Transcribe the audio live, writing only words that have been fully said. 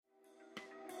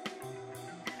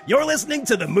You're listening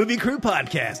to the Movie Crew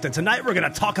Podcast, and tonight we're going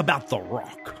to talk about The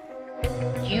Rock.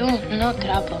 You no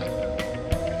trouble.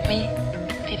 Me,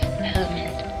 Fifth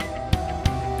Element.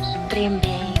 Supreme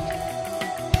Being.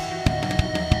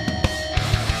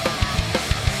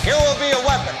 You will be a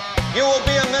weapon. You will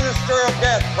be a minister of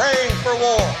death, praying for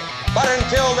war. But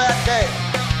until that day,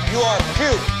 you are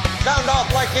cute. Sound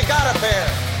off like you got a pair.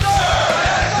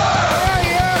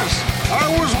 Yes! I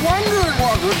was wondering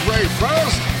what would break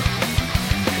first.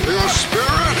 Your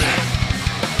spirit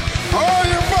or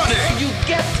your money? You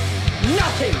get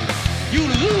nothing. You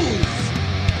lose.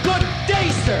 Good day,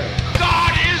 sir.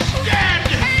 God is dead.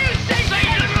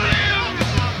 Satan lives.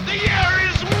 The year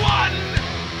is won.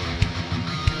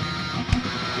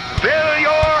 Fill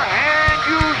your hand,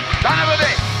 you son of a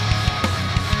bitch.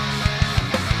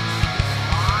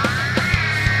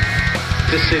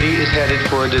 The city is headed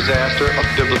for a disaster of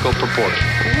biblical proportion.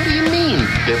 What do you mean,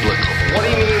 biblical? What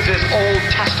he means is Old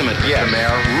Testament, yes.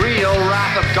 Mayor. Real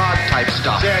wrath of God type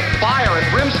stuff. Fire and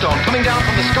brimstone coming down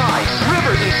from the skies.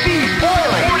 Rivers and seas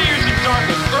boiling. 40 years of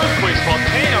darkness, earthquakes,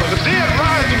 volcanoes, the dead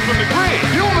rising from the grave.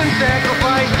 Human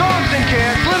sacrifice, dogs and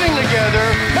cats living together.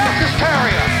 Mass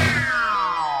hysteria.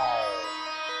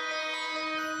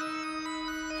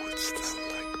 What's that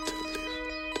like to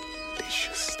live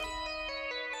deliciously?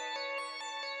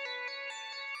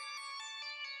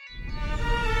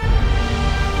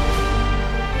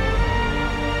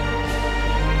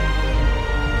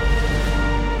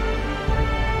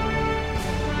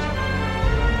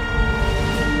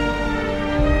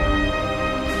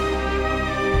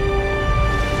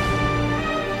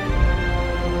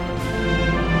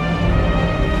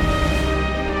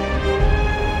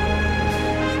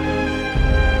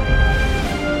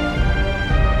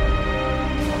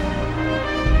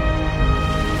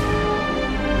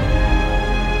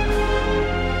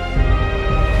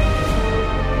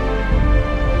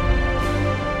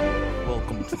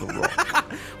 Welcome to The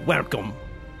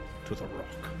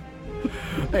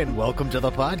Rock. And welcome to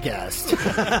the podcast.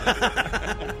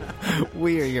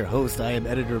 We are your hosts. I am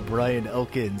editor Brian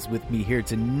Elkins. With me here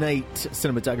tonight,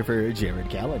 cinematographer Jared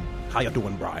Callen. How you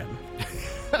doing, Brian?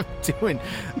 I'm doing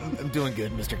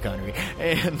good, Mr. Connery.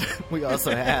 And we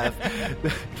also have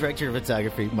director of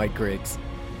photography Mike Griggs.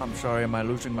 I'm sorry, am I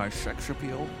losing my sex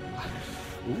appeal?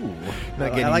 Ooh,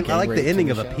 I like the ending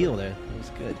of Appeal there. It was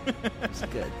good. It was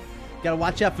good. Gotta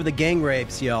watch out for the gang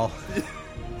rapes, y'all.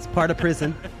 It's part of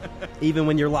prison, even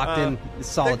when you're locked in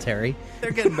solitary.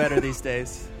 They're getting better these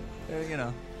days.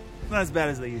 Not as bad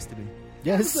as they used to be.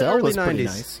 Yeah, his It's the cell early was pretty 90s.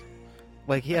 nice.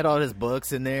 Like, he had all his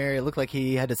books in there. It looked like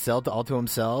he had a cell all to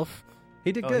himself.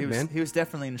 He did good, he was, man. He was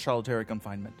definitely in solitary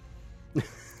confinement.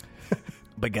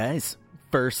 But guys,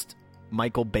 first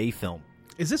Michael Bay film.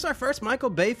 Is this our first Michael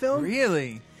Bay film?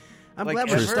 Really? I'm Like, glad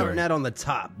we're ever? starting that on the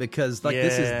top because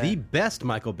this is Yeah. the best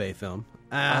Michael Bay film.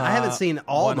 I haven't seen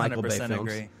all Michael Bay 100%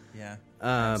 films, agree. Yeah, but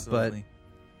absolutely.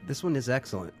 this one is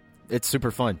excellent. It's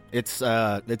super fun. It's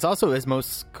also his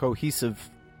most cohesive,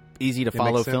 easy to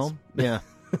follow makes sense. film. Yeah.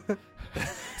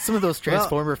 Some of those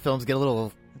Transformer films get a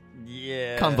little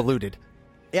Yeah. convoluted.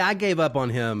 Yeah, I gave up on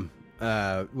him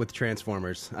with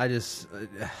Transformers. I just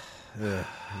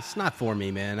it's not for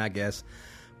me, man, I guess.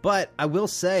 But I will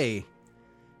say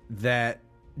that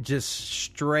just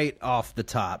straight off the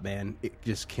top, man,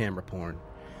 just camera porn.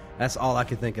 That's all I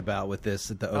could think about with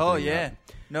this at the opening. Oh yeah. up.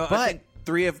 No, But- I think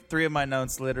three of my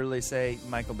notes literally say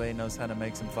Michael Bay knows how to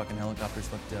make some fucking helicopters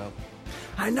look dope.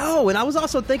 I know, and I was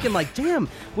also thinking, like, damn,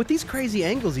 with these crazy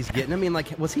angles he's getting, I mean,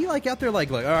 like, was he, like, out there,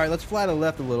 like, all right, let's fly to the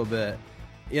left a little bit,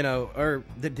 or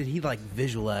did he, like,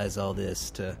 visualize all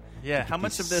this to... Yeah, to how get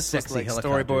much these of this was sexy like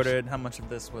helicopters? storyboarded? How much of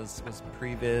this was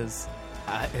previs?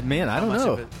 Man, I How don't much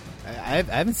know. of it- I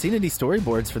haven't seen any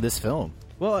storyboards for this film.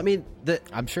 Well, I mean,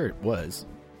 I'm sure it was.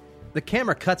 the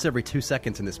camera cuts every 2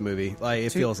 seconds in this movie. Like,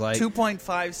 it feels like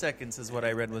 2.5 seconds is what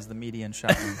I read was the median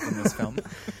shot in this film.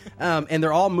 and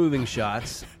they're all moving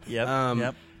shots. Yep.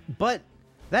 Yep. But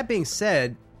that being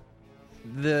said,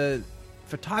 the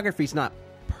photography's not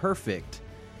perfect.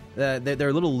 They're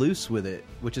a little loose with it,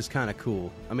 which is kind of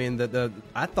cool. I mean,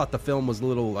 I thought the film was a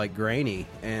little like grainy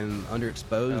and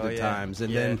underexposed at times,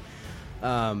 and then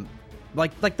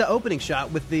like the opening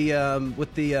shot with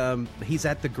the he's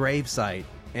at the gravesite,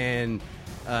 and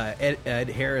Ed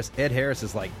Harris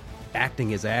is like acting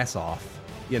his ass off,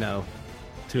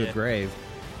 to a grave,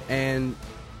 and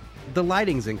the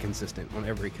lighting's inconsistent on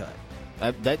every cut.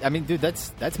 Dude,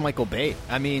 that's Michael Bay.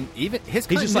 I mean, even his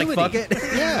He's just continuity. like, fuck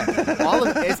it. Yeah,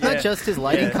 it's not just his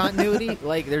lighting continuity.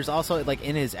 Like, there's also like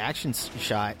in his action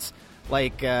shots.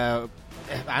 Like, I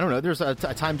don't know. There's a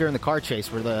time during the car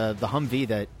chase where the Humvee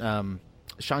that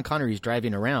Sean Connery's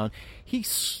driving around, he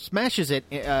smashes it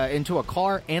into a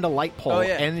car and a light pole. Oh,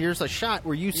 yeah. And there's a shot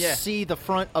where you see the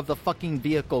front of the fucking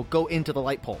vehicle go into the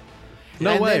light pole.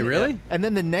 No way, really? And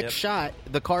then the next shot,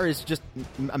 the car is just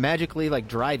magically like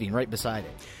driving right beside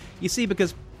it. You see,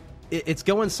 because it's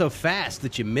going so fast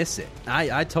that you miss it.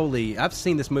 I've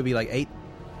seen this movie like 8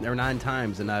 or 9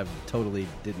 times, and I totally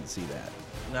didn't see that.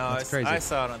 No, That's crazy. I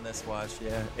saw it on this watch.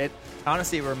 Yeah, it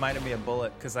honestly reminded me of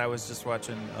Bullet because I was just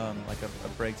watching like a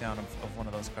breakdown of one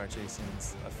of those car chase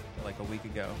scenes like a week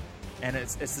ago, and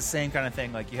it's the same kind of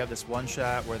thing. Like you have this one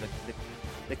shot where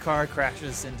the car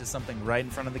crashes into something right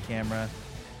in front of the camera,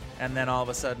 and then all of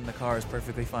a sudden the car is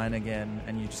perfectly fine again,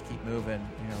 and you just keep moving.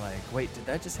 And you're like, wait, did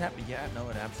that just happen? Yeah, no,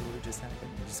 it absolutely just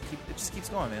happened. It just keeps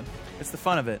going, man. It's the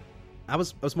fun of it. I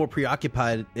was more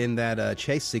preoccupied in that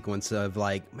chase sequence of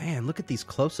like, man, look at these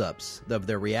close-ups of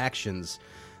their reactions,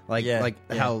 how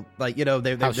like you know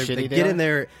they get in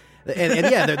there, and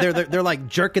yeah they're like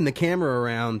jerking the camera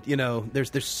around. You know,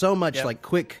 there's so much like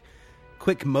quick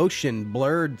motion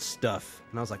blurred stuff,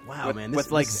 and I was like, wow, man,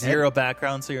 with like zero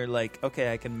background, so you're like,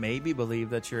 okay, I can maybe believe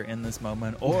that you're in this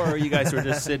moment, or you guys were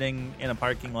just sitting in a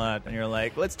parking lot and you're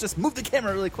like, let's just move the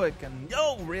camera really quick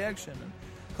and reaction, and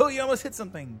oh, you almost hit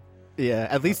something. Yeah,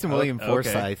 at least in William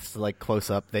Forsythe's like close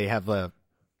up, they have the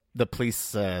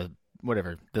police,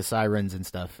 whatever, the sirens and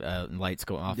stuff, and lights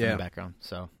going off in the background.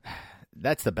 So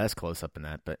that's the best close up in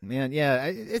that. But man, yeah,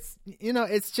 it's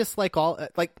it's just like all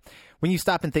like when you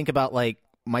stop and think about like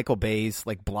Michael Bay's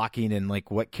like blocking and like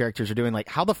what characters are doing, like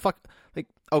how the fuck, like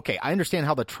okay, I understand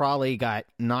how the trolley got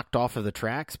knocked off of the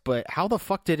tracks, but how the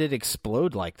fuck did it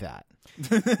explode like that?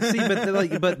 See,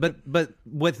 but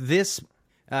with this.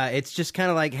 It's just kind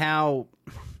of like how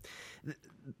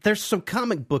there's some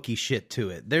comic booky shit to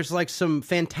it. There's like some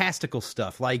fantastical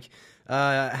stuff, like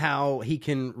how he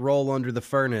can roll under the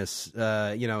furnace,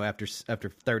 after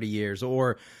 30 years,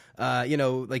 or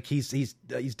like he's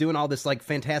doing all this like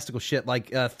fantastical shit,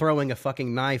 like throwing a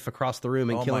fucking knife across the room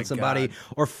and killing somebody,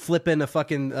 or flipping a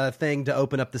fucking thing to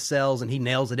open up the cells, and he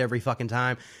nails it every fucking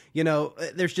time. You know,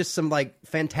 there's just some like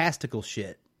fantastical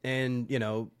shit, and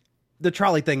the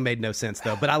trolley thing made no sense,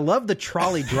 though. But I love the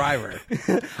trolley driver.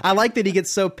 I like that he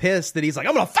gets so pissed that he's like,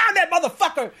 I'm going to find that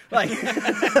motherfucker! Like,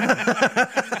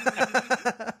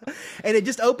 and it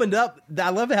just opened up. I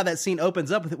love how that scene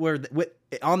opens up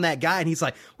on that guy, and he's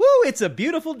like, woo, it's a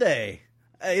beautiful day.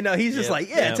 He's just like,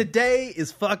 today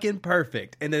is fucking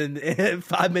perfect. And then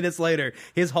 5 minutes later,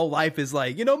 his whole life is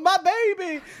like, my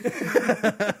baby!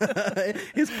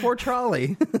 His poor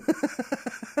trolley.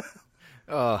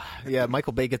 Yeah,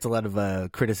 Michael Bay gets a lot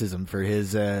of criticism for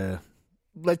his,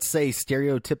 let's say,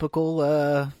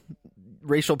 stereotypical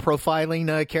racial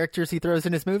profiling characters he throws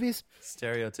in his movies.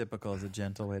 Stereotypical is a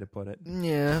gentle way to put it.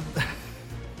 Yeah.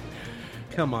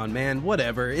 Come on, man.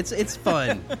 Whatever. It's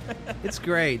fun. It's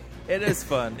great. It is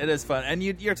fun. It is fun. And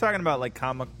you're talking about like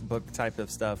comic book type of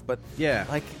stuff, but yeah,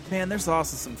 like man, there's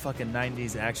also some fucking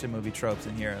 90s action movie tropes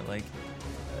in here, like.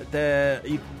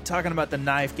 You talking about the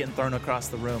knife getting thrown across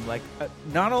the room. Like,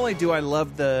 not only do I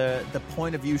love the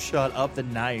point of view shot of the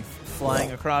knife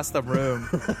flying across the room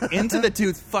into the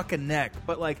dude's fucking neck,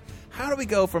 but like, how do we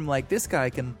go from like this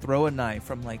guy can throw a knife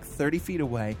from like 30 feet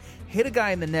away, hit a guy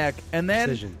in the neck, and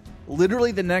then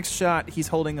literally the next shot he's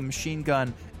holding a machine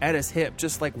gun at his hip,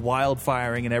 just like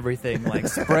wildfiring and everything, like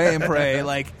spray and pray,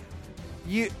 like.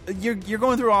 You're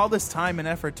going through all this time and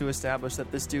effort to establish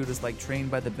that this dude is like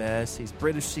trained by the best. He's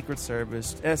British Secret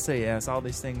Service, SAS, all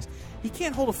these things. He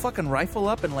can't hold a fucking rifle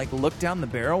up and like look down the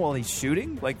barrel while he's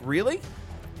shooting. Like really?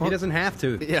 He doesn't have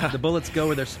to. Yeah. The bullets go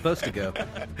where they're supposed to go.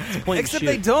 It's the point. Except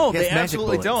they don't. They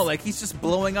absolutely don't. Like he's just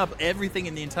blowing up everything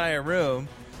in the entire room,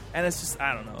 and it's just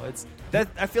I don't know. It's that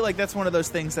I feel like that's one of those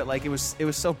things that like it was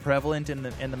so prevalent in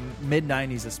the mid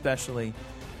 '90s especially.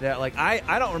 That like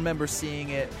I don't remember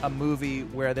seeing a movie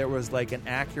where there was like an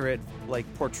accurate like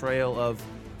portrayal of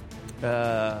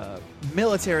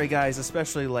military guys,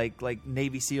 especially like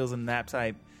Navy SEALs and that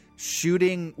type,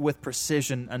 shooting with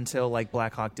precision until like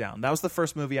Black Hawk Down. That was the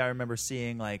first movie I remember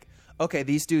seeing like, okay,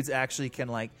 these dudes actually can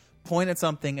like point at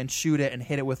something and shoot it and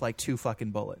hit it with like 2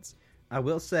 fucking bullets. I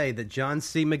will say that John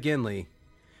C. McGinley,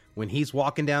 when he's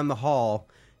walking down the hall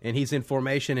and he's in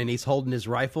formation and he's holding his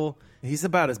rifle, he's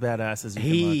about as badass as you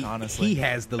can look, honestly. He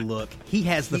has the look. He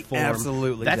has the form.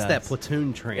 Absolutely That's does. That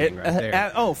platoon training right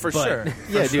there. For sure.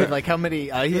 Yeah, dude, like how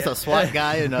many... he was a SWAT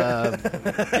guy in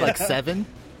like 7.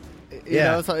 You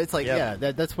know, so it's like,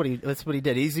 that's what he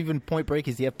did. He's even Point Break.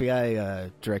 He's the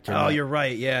FBI director. Oh, you're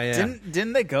right. Yeah.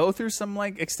 Didn't they go through some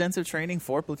like extensive training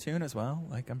for Platoon as well?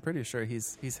 Like, I'm pretty sure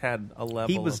he's had a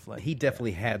level of like. He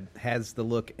definitely has the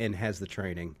look and has the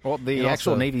training. Well, the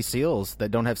actual Navy SEALs that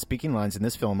don't have speaking lines in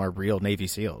this film are real Navy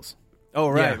SEAls. Oh,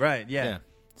 right, yeah.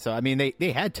 So I mean,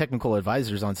 they had technical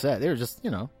advisors on set. They were just,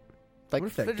 you know. Like, what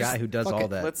if that guy who does all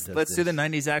that? Let's do the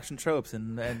 '90s action tropes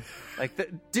and like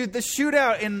dude, the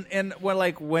shootout in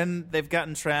when they've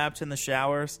gotten trapped in the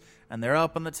showers and they're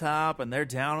up on the top and they're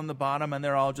down on the bottom and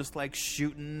they're all just like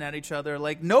shooting at each other.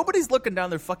 Like nobody's looking down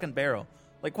their fucking barrel.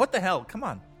 Like what the hell? Come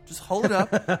on, just hold it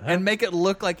up and make it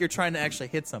look like you're trying to actually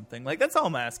hit something. Like that's all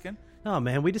I'm asking. Oh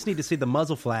man, we just need to see the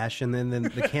muzzle flash and then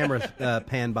the camera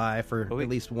pan by for at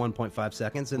least 1.5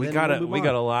 seconds. And we got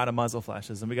a lot of muzzle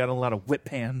flashes and we got a lot of whip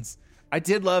pans. I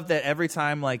did love that every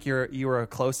time like you were a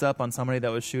close up on somebody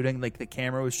that was shooting, like the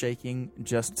camera was shaking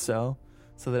just so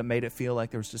that it made it feel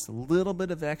like there was just a little bit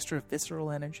of extra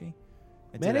visceral energy.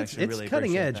 Man, it's really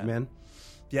cutting edge, that. Man.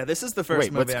 Yeah, this is the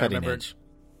first movie I remember. Edge?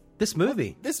 This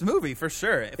movie for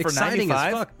sure. Exciting for 95,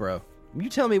 as fuck, bro. You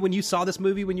tell me when you saw this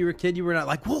movie when you were a kid, you were not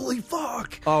like, holy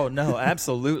fuck. Oh, no,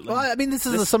 absolutely. Well, I mean, this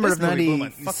is the summer of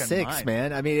 96,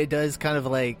 man. I mean, it does kind of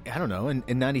like, I don't know,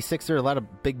 in 96, there are a lot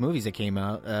of big movies that came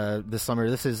out this summer.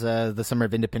 This is the summer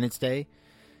of Independence Day,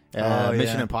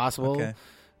 Mission Impossible,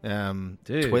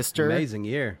 Dude, Twister. Amazing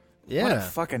year. Yeah. What a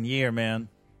fucking year, man.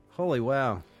 Holy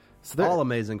wow. So all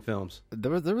amazing films.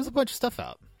 There was a bunch of stuff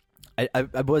out. I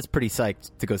was pretty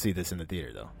psyched to go see this in the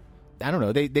theater, though. I don't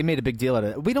know. They made a big deal out of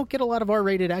it. We don't get a lot of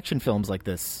R-rated action films like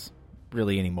this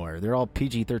really anymore. They're all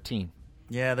PG-13.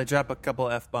 Yeah, they drop a couple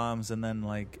F-bombs and then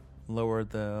like lower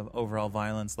the overall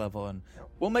violence level, and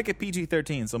we'll make it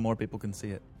PG-13 so more people can see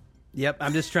it. Yep,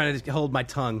 I'm just trying to hold my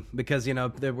tongue because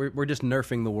we're just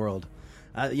nerfing the world.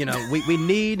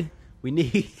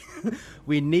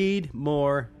 We need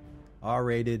more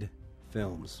R-rated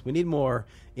films. We need more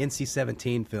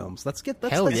NC-17 films. Let's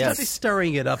just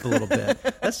stirring it up a little bit.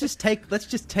 let's just take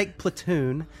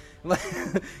Platoon,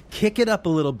 kick it up a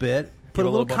little bit, put a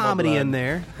little comedy in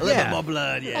there. A little more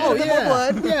blood, yeah. Oh, yeah. More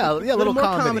blood. Yeah, a little more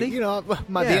comedy. You know,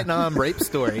 my Vietnam rape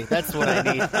story. That's what I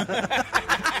need.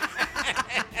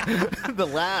 The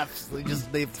laughs,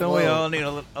 they flow. We all need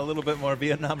a little bit more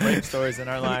Vietnam rape stories in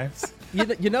our lives.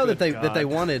 You know that they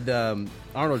wanted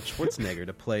Arnold Schwarzenegger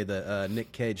to play the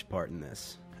Nick Cage part in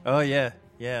this. Oh yeah,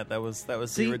 that was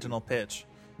the original pitch.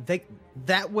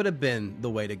 That would have been the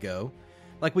way to go.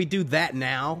 Like we do that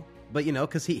now, but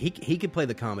because he could play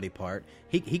the comedy part.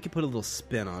 He could put a little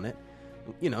spin on it.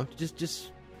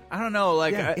 Just I don't know.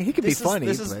 Like he could be funny,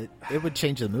 but it would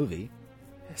change the movie.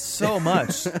 So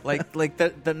much like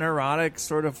the neurotic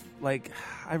sort of like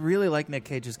I really like Nick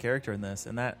Cage's character in this,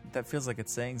 and that feels like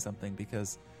it's saying something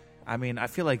because I mean I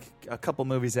feel like a couple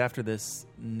movies after this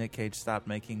Nick Cage stopped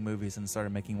making movies and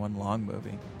started making one long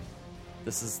movie.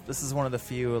 This is one of the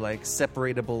few like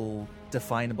separatable,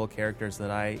 definable characters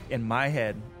that I in my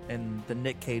head in the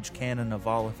Nick Cage canon of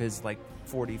all of his like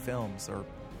 40 films or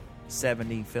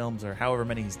 70 films or however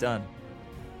many he's done.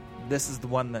 This is the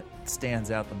one that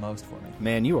stands out the most for me.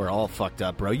 Man, you are all fucked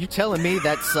up, bro. You telling me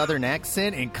that southern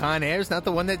accent in Con Air is not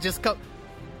the one that just drop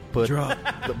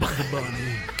the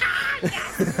bunny.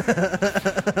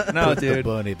 No, Put dude. The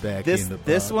bunny back in the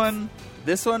box.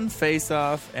 This one, Face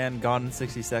Off, and Gone in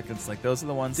 60 Seconds. Like those are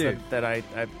the ones that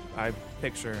I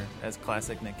picture as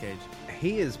classic Nick Cage.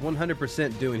 He is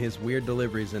 100% doing his weird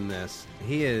deliveries in this.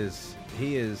 He is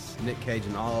Nick Cage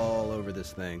and all over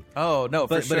this thing. Oh no,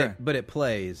 for sure. But it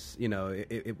plays.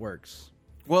 It works.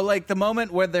 Well, like the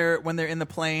moment when they're in the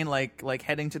plane, like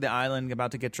heading to the island,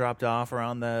 about to get dropped off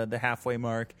around the halfway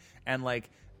mark, and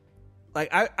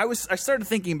I started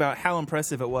thinking about how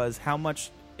impressive it was, how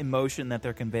much emotion that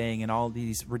they're conveying in all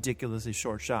these ridiculously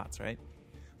short shots, right?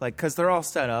 Like because they're all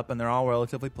set up and they're all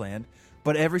relatively planned.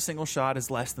 But every single shot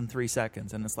is less than 3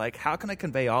 seconds. And it's like, how can I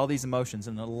convey all these emotions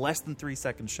in a less than 3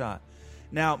 second shot?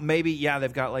 Now, maybe,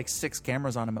 they've got like 6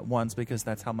 cameras on them at once because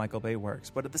that's how Michael Bay works.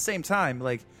 But at the same time,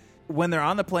 like when they're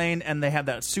on the plane and they have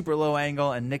that super low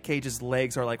angle and Nick Cage's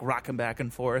legs are like rocking back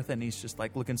and forth and he's just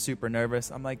like looking super nervous.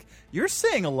 I'm like, you're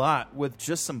saying a lot with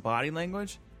just some body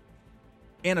language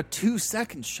in a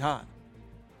 2-second shot.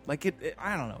 Like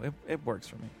I don't know. It works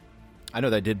for me. I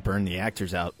know that did burn the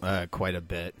actors out quite a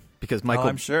bit. Because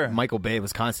Michael Bay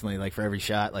was constantly like for every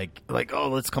shot, like oh,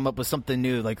 let's come up with something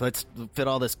new, like let's fit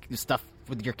all this stuff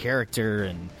with your character,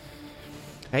 and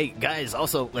hey guys,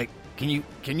 also like can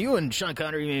you and Sean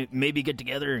Connery maybe get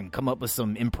together and come up with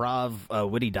some improv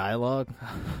witty dialogue?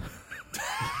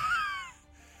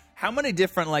 How many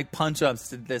different like punch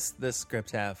ups did this script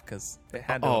have? Because it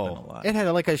had to have been a lot. It had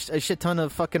like a shit ton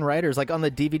of fucking writers. Like on the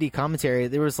DVD commentary,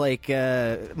 there was like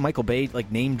Michael Bay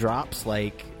like name drops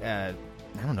like I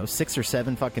don't know 6 or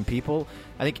 7 fucking people.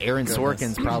 I think Aaron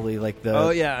Sorkin's probably like the.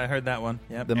 Oh yeah, I heard that one.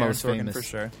 Yep, the Aaron most Sorkin famous for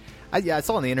sure. I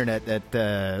saw on the internet that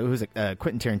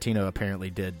Quentin Tarantino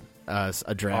apparently did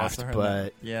a draft,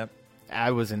 but yep. I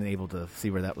wasn't able to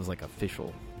see where that was like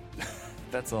official.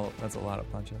 That's a lot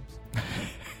of punch ups.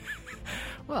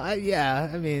 Well,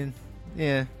 I mean,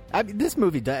 this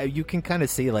movie, you can kind of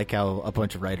see like how a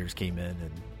bunch of writers came in,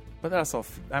 but that's all.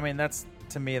 I mean, that's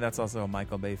to me, that's also a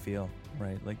Michael Bay feel,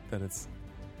 right? Like that, it's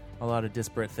a lot of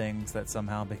disparate things that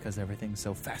somehow, because everything's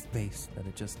so fast paced, that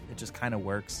it just kind of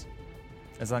works.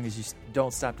 As long as you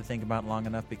don't stop to think about it long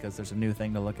enough, because there's a new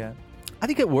thing to look at. I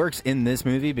think it works in this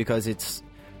movie because it's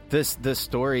this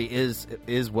story is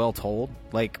well told.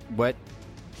 Like what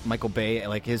Michael Bay,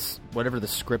 like whatever the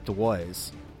script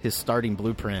was, his starting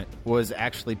blueprint was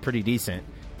actually pretty decent.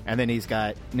 And then he's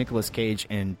got Nicolas Cage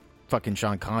and fucking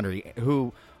Sean Connery,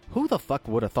 who the fuck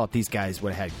would have thought these guys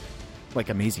would have had like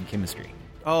amazing chemistry?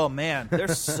 Oh man, they're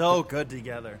so good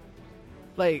together.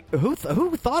 Like who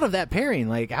thought of that pairing?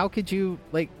 Like how could you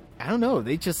like? I don't know.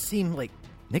 They just seem like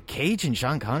Nick Cage and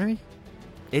Sean Connery.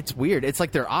 It's weird. It's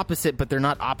like they're opposite, but they're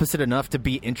not opposite enough to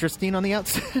be interesting on the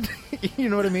outside. You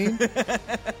know what I mean?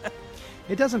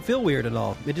 It doesn't feel weird at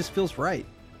all. It just feels right.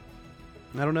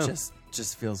 I don't know.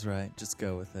 Just feels right. Just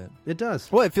go with it. It does.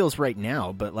 Well, it feels right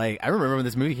now, but like I remember when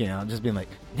this movie came out, just being like,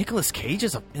 Nicolas Cage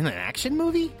is in an action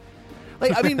movie.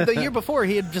 Like I mean, the year before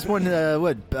he had just won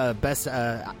best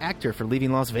actor for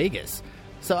Leaving Las Vegas.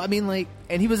 So I mean, like,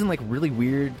 and he was in like really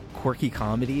weird, quirky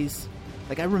comedies.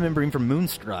 Like I remember him from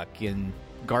Moonstruck and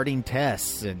Guarding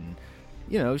Tess and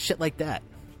shit like that.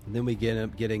 And then we get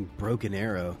up getting Broken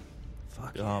Arrow.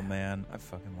 Fuck. Oh man, I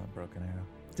fucking love Broken Arrow.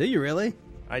 Do you really?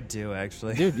 I do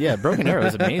actually, dude. Yeah, Broken Arrow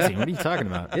is amazing. What are you talking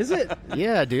about? Is it?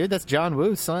 Yeah, dude. That's John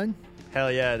Woo's son. Hell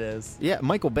yeah, it is. Yeah,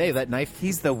 Michael Bay. That knife.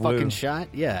 He's the fucking Woo. shot.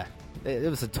 Yeah, it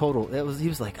was a total. He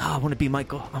was like, oh, I want to be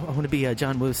Michael. I want to be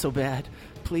John Woo so bad.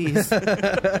 Please.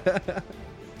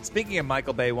 Speaking of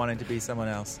Michael Bay wanting to be someone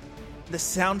else, the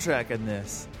soundtrack in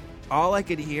this, all I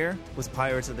could hear was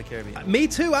Pirates of the Caribbean. Me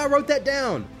too. I wrote that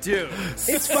down. Dude.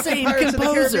 It's fucking Pirates of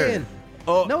the Caribbean.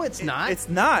 Oh, no, it's not. It's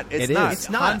not. It not. is. It's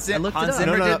not. Hans I looked it up.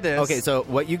 Zimmer did this. Okay, so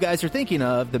what you guys are thinking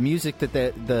of, the music that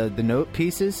the note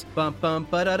pieces. Bum bum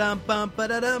ba-da-dum bum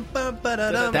ba-da-dum bum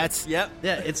ba-da-dum. That's Yep.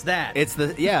 Yeah, it's that. It's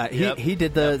the he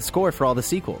did the score for all the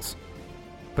sequels,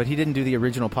 but he didn't do the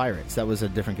original Pirates. That was a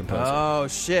different composer. Oh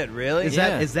shit! Really? Is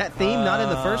that theme not in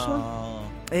the first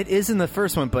one? It is in the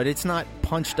first one, but it's not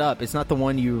punched up. It's not the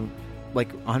one you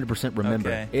like 100% remember.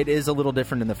 Okay. It is a little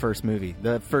different in the first movie.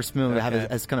 The first movie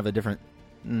has kind of a different.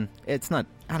 It's not.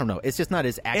 I don't know. It's just not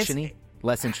as actiony.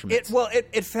 Less instruments.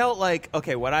 It felt like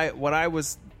okay. What I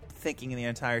was thinking the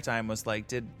entire time was like,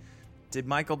 did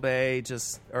Michael Bay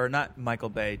or not Michael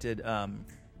Bay? Did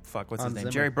what's his name?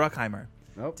 Jerry Bruckheimer.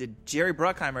 Nope. Did Jerry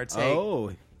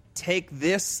Bruckheimer take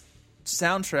this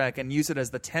soundtrack and use it as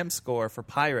the temp score for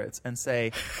Pirates and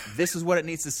say this is what it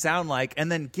needs to sound like,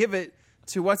 and then give it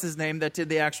to what's his name that did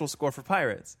the actual score for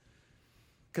Pirates?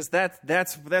 Because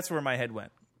that's where my head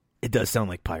went. It does sound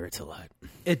like Pirates a lot.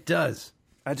 It does.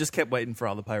 I just kept waiting for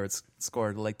all the Pirates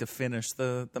score to finish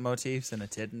the motifs, and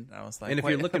it didn't. I was like, and if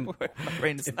you're looking, my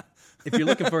brain is if you're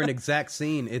looking for an exact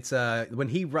scene, it's when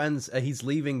he runs. He's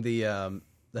leaving the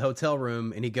hotel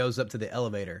room, and he goes up to the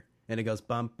elevator, and it goes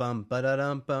bum bum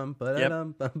ba-da-dum bum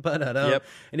ba-da-dum bum ba-da-dum. Yep.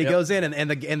 And he goes in, and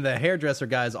the hairdresser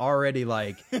guy's already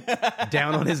like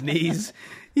down on his knees.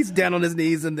 He's down on his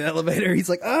knees in the elevator. He's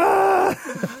like, ah.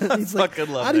 He's like,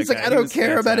 fucking love he's that like, guy. I don't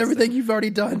care about everything you've already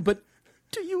done, but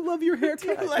do you love your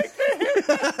haircut? Do you like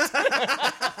the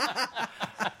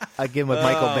Again with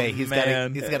Michael Bay, he's got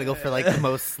man. to go for like the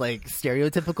most like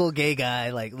stereotypical gay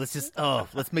guy. Like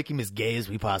let's make him as gay as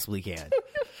we possibly can.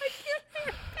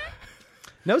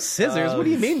 No scissors? What do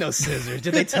you mean no scissors?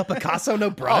 Did they tell Picasso no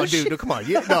brush? Oh, dude, no, come on.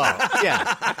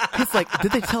 Yeah. He's like,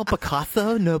 did they tell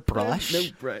Picasso no brush? No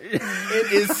brush.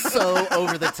 It is so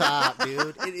over the top,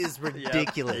 dude. It is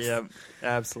ridiculous. Yep,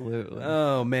 absolutely.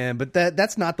 Oh, man. But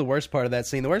that's not the worst part of that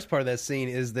scene. The worst part of that scene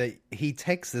is that he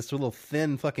takes this little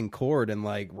thin fucking cord and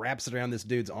like wraps it around this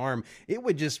dude's arm. It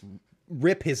would just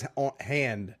rip his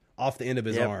hand off the end of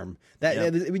his arm.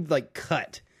 It would like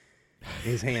cut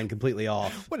his hand completely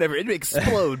off. Whatever, it'd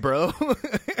explode, bro. I'm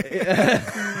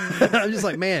just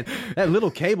like, man, that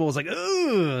little cable was like,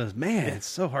 ugh, man, it's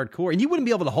so hardcore. And you wouldn't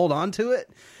be able to hold on to it?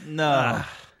 No.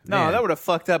 No, that would have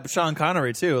fucked up Sean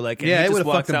Connery, too. Like, yeah, it would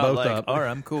have fucked them out both like, up. All right,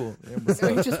 I'm cool. He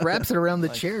just wraps it around the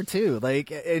chair, too,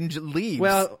 like, and leaves.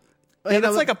 Well,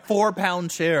 That's like a 4-pound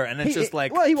chair, and it's just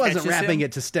like. Well, he wasn't wrapping him.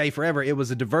 it to stay forever. It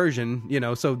was a diversion,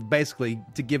 so basically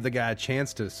to give the guy a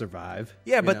chance to survive.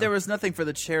 Yeah, but there was nothing for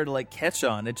the chair to like catch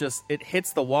on. It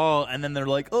hits the wall, and then they're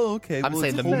like, "Oh, okay." I'm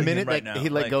saying the minute he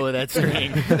let go of that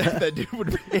string, that dude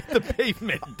would hit the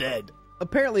pavement dead.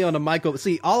 Apparently, on a Michael,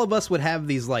 all of us would have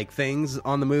these like things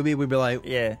on the movie. We'd be like,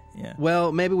 "Yeah.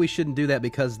 Well, maybe we shouldn't do that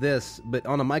because this." But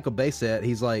on a Michael Bay set,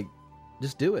 he's like,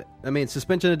 "Just do it." I mean,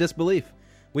 suspension of disbelief.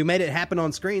 We made it happen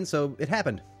on screen, so it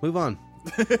happened. Move on.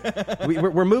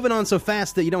 We're moving on so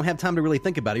fast that you don't have time to really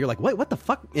think about it. You're like, wait, what the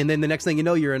fuck? And then the next thing you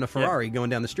know, you're in a Ferrari going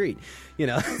down the street.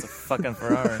 It's a fucking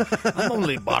Ferrari. I'm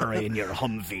only borrowing your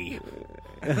Humvee.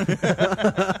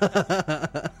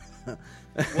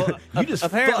 Well, you just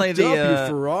apparently fucked up your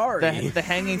Ferrari. The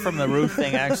hanging from the roof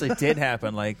thing actually did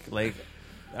happen. Like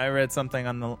I read something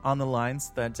on the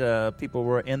lines that people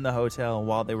were in the hotel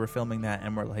while they were filming that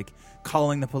and were like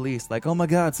calling the police, like, "Oh my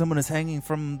God, someone is hanging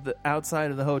from the outside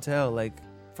of the hotel, like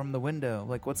from the window.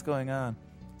 Like, what's going on?"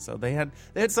 So they had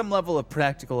some level of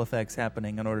practical effects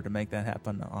happening in order to make that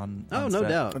happen on no set.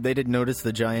 doubt. They didn't notice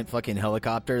the giant fucking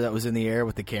helicopter that was in the air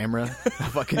with the camera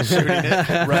fucking shooting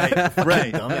it. Right.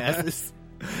 Dumbasses.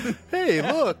 Hey,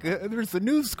 look, there's a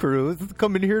news crew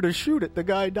coming here to shoot at the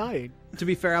guy dying. To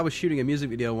be fair, I was shooting a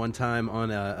music video one time on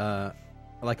a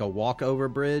walkover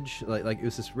bridge. Like it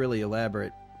was this really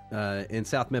elaborate. In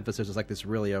South Memphis, there's like this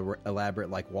really elaborate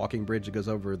like walking bridge that goes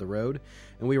over the road,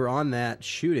 and we were on that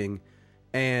shooting,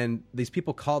 and these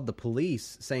people called the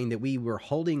police saying that we were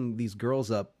holding these girls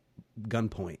up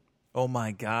gunpoint. Oh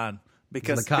my God.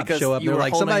 Because the cops show up, you they're were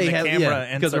like, holding somebody the has camera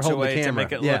in because they're such a holding way the camera to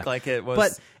make it look like it was.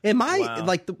 But in my wow.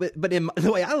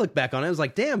 the way I look back on it, I was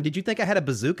like, damn, did you think I had a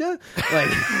bazooka? Like,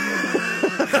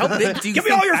 how big do you give me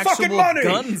think all your fucking money?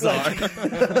 Guns are.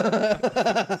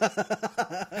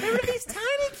 There were these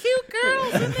tiny cute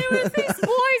girls, and there were these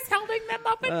boys holding them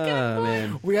up at gunpoint.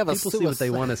 Man, we have people see what they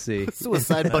want to see.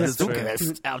 Suicide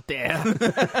bazookas out there.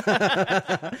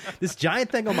 This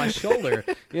giant thing on my shoulder,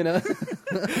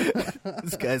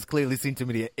 This guy's clearly seen too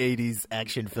many 80s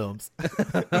action films.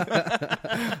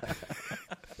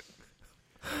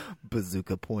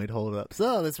 Bazooka point hold-ups.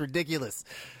 Oh, that's ridiculous.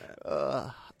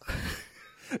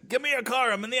 Give me your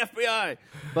car. I'm in the FBI.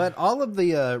 But all of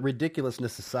the ridiculously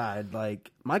aside,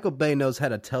 like, Michael Bay knows how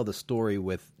to tell the story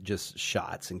with just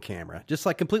shots and camera. Just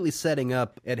like completely setting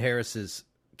up Ed Harris's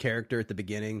character at the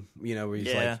beginning, where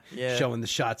he's showing the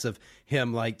shots of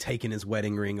him like taking his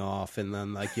wedding ring off and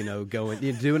then like, going,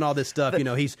 doing all this stuff.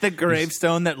 He's the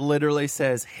gravestone that literally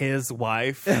says his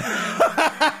wife.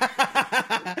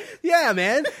 Yeah,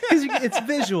 man, because it's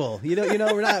visual.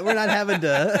 We're not having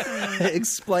to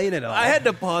explain it all. I had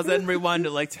to pause it and rewind it.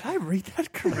 Like, did I read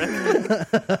that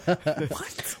correctly?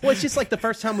 What? Well, it's just like the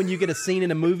first time when you get a scene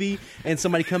in a movie and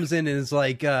somebody comes in and is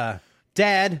like,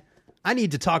 "Dad, I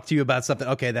need to talk to you about something."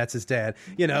 Okay, that's his dad.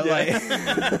 Like.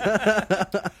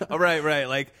 Oh, right.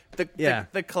 Like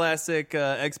the classic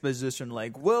exposition.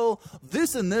 Like, well,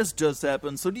 this and this just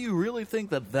happened. So, do you really think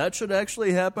that should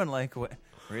actually happen? Like, what?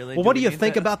 Really? Well, what do you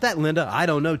think about that, Linda? I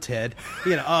don't know, Ted.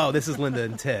 Oh, this is Linda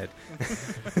and Ted.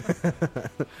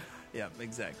 Yeah,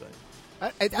 exactly.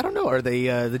 I don't know. Are they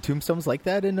the tombstones like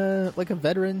that in like a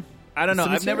veteran? I don't know.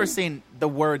 cemetery? I've never seen the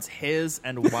words "his"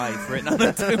 and "wife" written on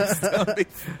the tombstone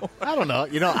before. I don't know.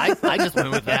 I just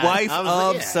went with that. Wife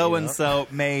of so and so,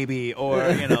 maybe,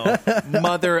 or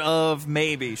mother of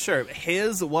maybe. Sure,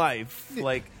 his wife,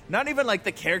 like. Not even like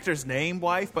the character's name,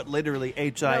 wife, but literally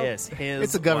H-I-S, his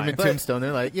It's a government wife. tombstone.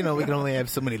 They're like, we can only have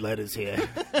so many letters here.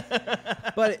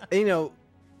 But,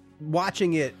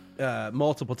 watching it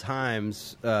multiple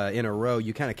times in a row,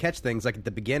 you kind of catch things like at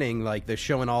the beginning, like they're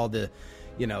showing all the,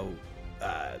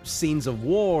 scenes of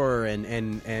war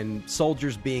and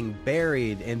soldiers being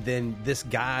buried. And then this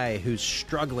guy who's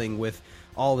struggling with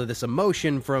all of this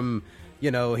emotion from,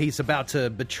 he's about to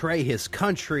betray his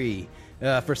country.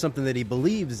 For something that he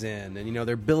believes in, and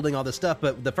they're building all this stuff.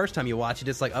 But the first time you watch it,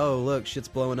 it's like, oh look, shit's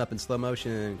blowing up in slow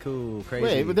motion, cool,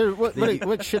 crazy. Wait, but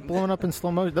what shit blowing up in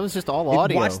slow motion? That was just all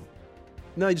audio.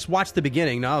 You just watch the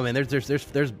beginning. No, man, there's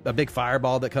a big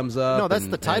fireball that comes up. No, that's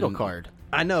the title card.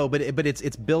 I know, but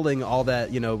it's building all that.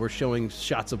 We're showing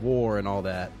shots of war and all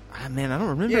that. Man, I don't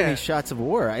remember any shots of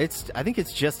war. I think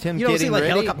it's just him getting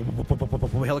ready.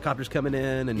 Helicopters coming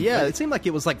in, and it seemed like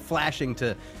it was like flashing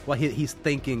to he's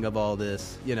thinking of all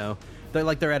this.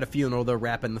 they're at a funeral, they're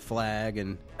wrapping the flag,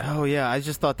 and oh yeah, I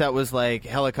just thought that was like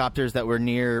helicopters that were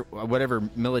near whatever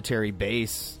military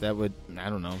base that would, I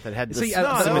don't know, that had. See,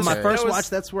 on my first watch,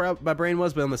 that's where my brain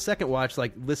was, but on the second watch,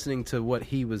 like listening to what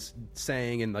he was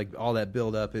saying and like all that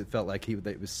build up, it felt like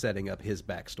it was setting up his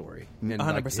backstory.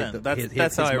 100%.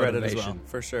 That's how I read it as well,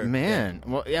 for sure. Man,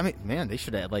 well, I mean, man, they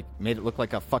should have like made it look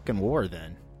like a fucking war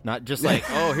then, not just like,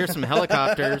 oh, here's some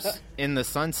helicopters in the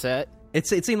sunset. It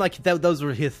seemed like those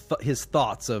were his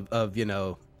thoughts of you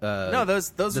know. No,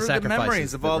 those were the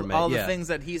memories of all the things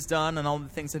that he's done and all the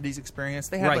things that he's experienced.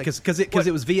 They had right, because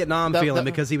it was Vietnam feeling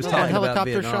because he was talking about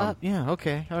Vietnam. Shot? Yeah,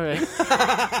 okay, all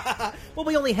right. Well,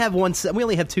 we only have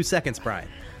 2 seconds, Brian.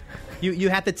 You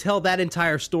have to tell that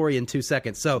entire story in 2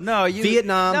 seconds. So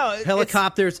Vietnam,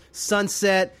 helicopters,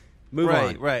 sunset. Move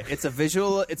on. Right. It's a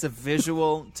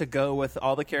visual to go with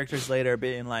all the characters later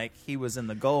being like, he was in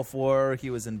the Gulf War, he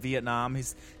was in Vietnam,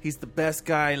 he's the best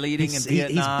guy leading in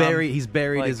Vietnam. He's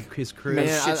buried like, his crew. Man,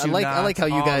 I like how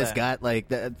you guys got like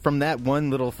that, from that one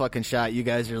little fucking shot. You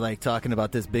guys are like talking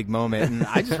about this big moment, and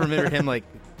I just remembered him like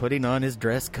putting on his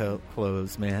dress coat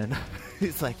clothes. Man,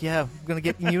 he's like, yeah, I'm gonna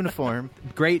get in uniform.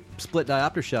 Great split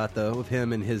diopter shot though of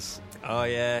him and his. Oh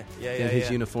yeah. His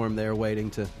uniform there waiting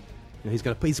to. He's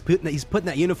putting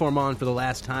that uniform on for the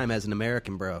last time as an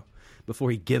American, bro,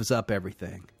 before he gives up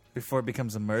everything. Before he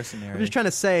becomes a mercenary. I'm just trying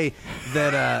to say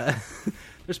that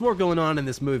there's more going on in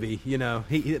this movie. You know,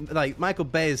 he like Michael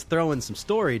Bay is throwing some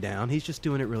story down. He's just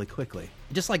doing it really quickly.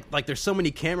 Just like there's so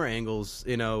many camera angles.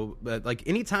 You know, like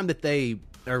anytime that they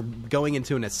are going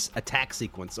into an attack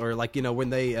sequence, or like, you know, when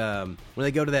they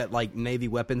go to that like Navy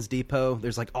weapons depot,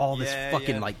 there's like all this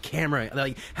like camera,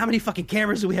 like how many fucking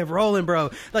cameras do we have rolling,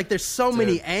 bro? Like there's so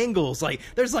many angles, like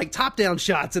there's like top down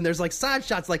shots and there's like side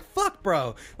shots, like fuck,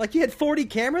 bro, like you had 40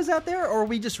 cameras out there, or are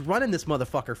we just running this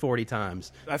motherfucker 40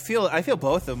 times? I feel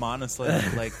both of them, honestly.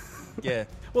 Like yeah.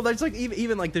 Well, there's like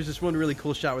even like there's just one really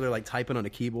cool shot where they're like typing on a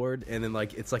keyboard, and then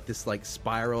like it's like this like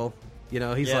spiral. You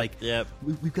know, he's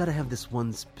we've got to have this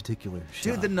one particular shot.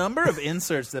 Dude, the number of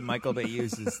inserts that Michael Bay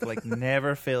uses like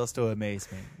never fails to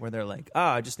amaze me. Where they're like,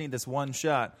 I just need this one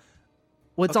shot.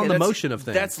 Well, it's on the motion of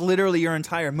things. That's literally your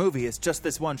entire movie. It's just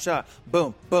this one shot.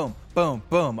 Boom, boom, boom,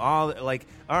 boom. All like,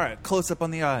 all right, close up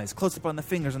on the eyes, close up on the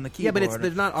fingers on the keyboard. Yeah, but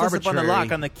they're not close arbitrary. Close up on the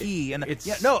lock on the key, and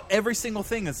every single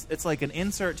thing it's like an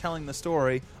insert telling the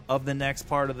story of the next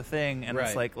part of the thing, and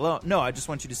it's like, no, I just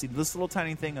want you to see this little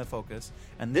tiny thing in focus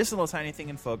and this little tiny thing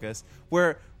in focus.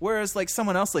 Whereas like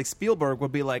someone else like Spielberg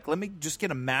would be like, let me just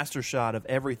get a master shot of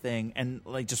everything and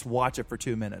like just watch it for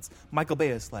 2 minutes. Michael Bay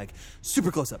is like super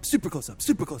close up, super close up,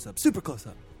 super close up, super close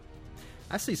up.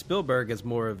 I see Spielberg as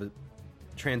more of a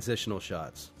transitional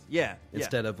shots. Yeah.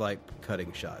 Instead of like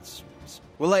cutting shots.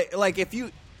 Well, like if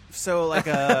you. So like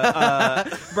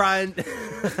Brian,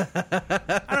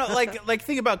 I don't know, like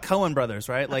think about Coen Brothers,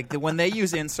 right? Like when they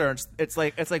use inserts, it's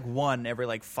like one every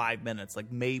like 5 minutes.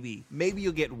 Like maybe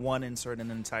you'll get one insert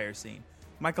in an entire scene.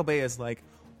 Michael Bay is like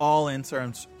all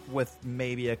inserts with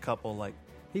maybe a couple like.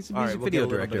 He's a music video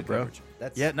director, bro.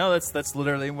 That's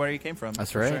literally where he came from.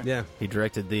 That's right. Sure. Yeah, he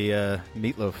directed the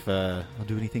Meatloaf "I'll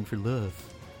Do Anything for Love"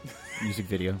 music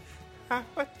video.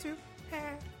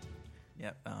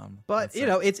 Yep. But you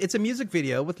know, it's a music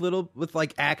video with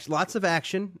like lots of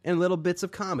action and little bits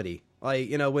of comedy. Like,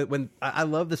 you know, when I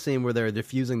love the scene where they're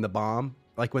defusing the bomb,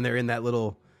 like when they're in that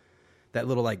little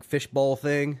like fishbowl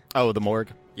thing. Oh, the morgue.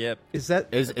 Yep. It's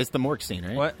the morgue scene,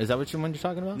 right? What? Is that what you're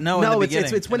talking about? No,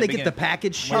 it's when they get the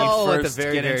package. At the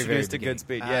very introduced to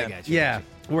Goodspeed. Yeah, I got you. Yeah.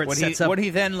 Where it sets up what he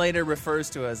then later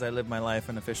refers to as "I live my life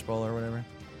in a fishbowl" or whatever.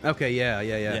 Okay.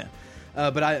 Yeah.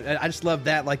 But I just love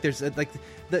that. Like, there's like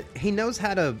he knows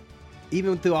how to,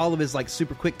 even through all of his like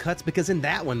super quick cuts, because in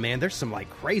that one, man, there's some like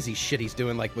crazy shit he's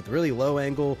doing, like with really low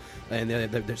angle, and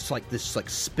there's like this like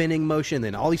spinning motion,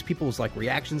 and all these people's like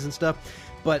reactions and stuff.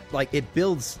 But like it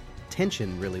builds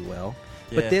tension really well.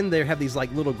 Yeah. But then they have these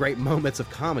like little great moments of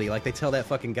comedy. Like they tell that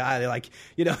fucking guy, they're like,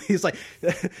 you know, he's like,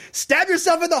 stab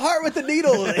yourself in the heart with the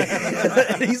needle.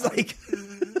 And he's like,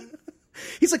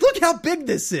 look how big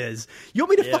this is. You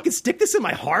want me to fucking stick this in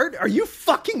my heart? Are you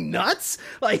fucking nuts?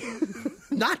 Like,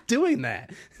 not doing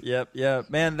that. Yep. Yeah,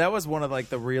 man, that was one of like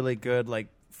the really good like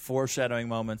foreshadowing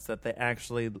moments that they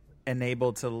actually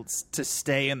enabled to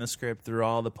stay in the script through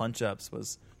all the punch ups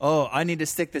was oh, I need to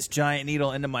stick this giant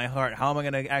needle into my heart. How am I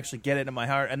going to actually get it into my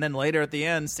heart? And then later at the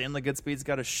end, Stanley Goodspeed's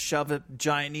got to shove a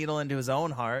giant needle into his own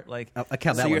heart. Like how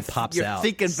that one pops you're out.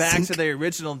 Thinking back to the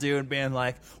original dude, being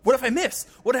like, what if I miss?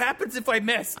 What happens if I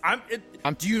miss?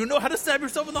 Do you know how to stab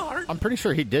yourself in the heart? I'm pretty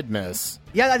sure he did miss.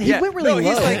 Yeah, he went really low.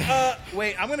 He's like,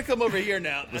 wait, I'm going to come over here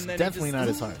now. It's and then definitely not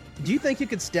his heart. Do you think you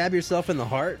could stab yourself in the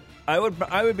heart? I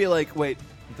would be like, wait.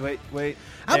 I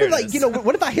would like,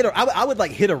 what if I hit I would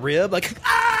like hit a rib, like,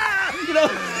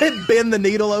 and bend the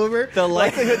needle over. The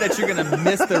likelihood that you're going to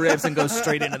miss the ribs and go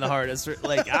straight into the heart is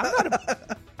like,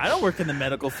 I don't work in the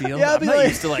medical field. Yeah, I'm not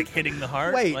used to like hitting the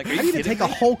heart. Wait, like, I need to take a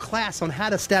whole class on how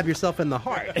to stab yourself in the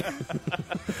heart.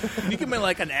 You give me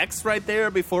like an X right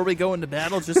there before we go into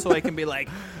battle, just so I can be like,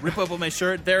 rip open my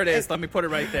shirt. There it is. Let me put it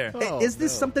right there. Is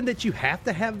this something that you have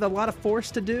to have a lot of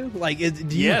force to do? Like,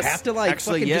 do you have to like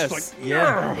actually, fucking yes. just like,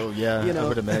 yeah, oh yeah, I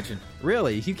would imagine.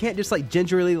 Really, you can't just like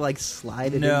gingerly like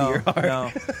slide it into your heart.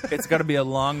 No, it's got to be a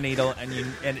long needle, and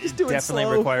it definitely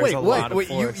slow. requires a lot of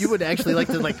force. You would actually like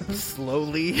to like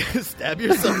slowly stab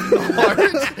yourself in the heart?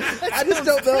 I just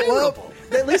don't know. Well,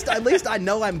 at least I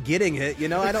know I'm getting it. You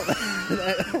know, I don't.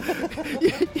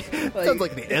 Sounds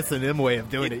like the S&M way of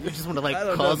doing it. You just want to like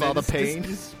cause all the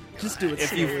pain. Just do it.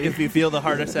 If you feel the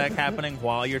heart attack happening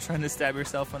while you're trying to stab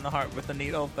yourself in the heart with a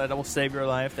needle that will save your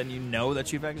life, then you know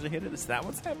that you've actually hit it. Is that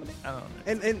what's happening? I don't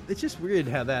know. And it's just weird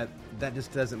how that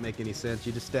just doesn't make any sense.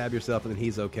 You just stab yourself and then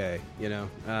he's okay. You know,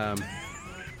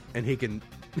 and he can.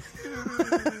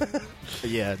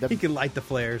 Yeah, he can light the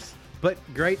flares. But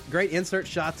great insert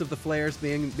shots of the flares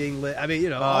being lit. I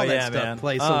mean, all that stuff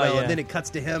plays so well. And then it cuts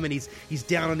to him, and he's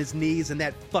down on his knees, and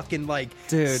that fucking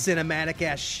cinematic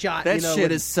ass shot. That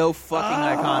shit is so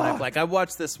fucking iconic. Like I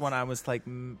watched this when I was like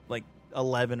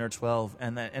 11 or 12,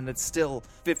 and it's still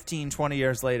 15, 20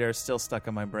 years later, still stuck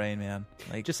in my brain, man.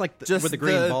 Like just with the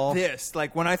green ball.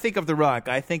 Like when I think of The Rock,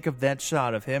 I think of that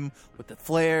shot of him with the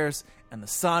flares and the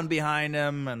sun behind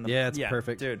him, and it's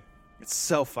perfect, dude. It's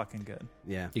so fucking good.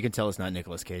 Yeah. You can tell it's not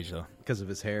Nicolas Cage, though. Because of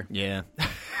his hair. Yeah.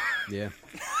 Yeah.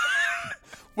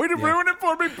 Way to ruin it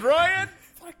for me, Brian!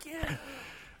 Fuck yeah.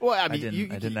 Well, I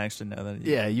mean, I didn't actually know that.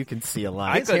 Yeah, you can see a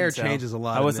lot. His hair changes a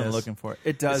lot. I wasn't looking for it.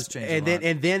 It does change a lot.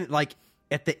 And then, like,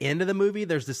 at the end of the movie,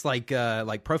 there's this, like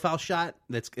profile shot.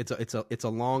 It's a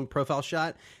long profile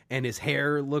shot, and his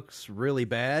hair looks really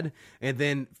bad. And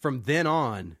then, from then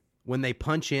on, when they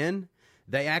punch in,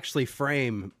 they actually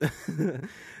frame the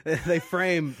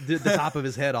top of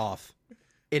his head off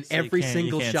in every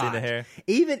single shot. See the hair.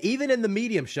 Even in the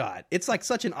medium shot, it's like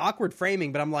such an awkward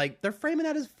framing. But I'm like, they're framing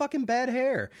out his fucking bad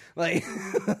hair. Like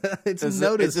it's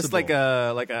noticeable. Is this like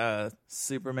a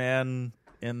Superman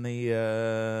in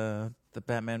the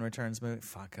Batman Returns movie?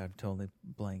 Fuck, I'm totally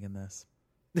blanking this.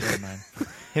 Never mind.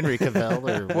 Henry Cavill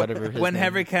or whatever. His name.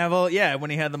 Henry Cavill, when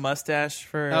he had the mustache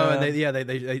for. And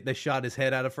they shot his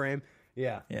head out of frame.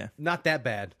 Yeah, not that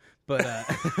bad, but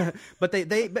but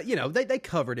they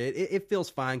covered it. It feels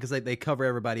fine because they cover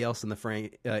everybody else in the frame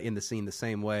in the scene the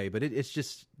same way. But it's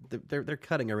just they're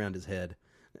cutting around his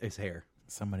hair.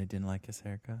 Somebody didn't like his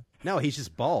haircut. No, he's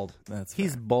just bald.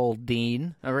 He's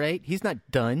balding. All right, he's not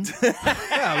done.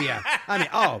 Oh yeah, I mean,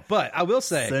 but I will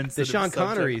say the Sean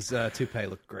Connery's toupee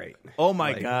looked great. Oh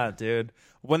my god, dude.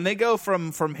 When they go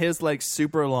from his like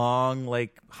super long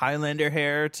like Highlander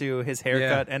hair to his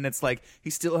haircut, and it's like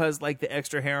he still has like the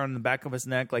extra hair on the back of his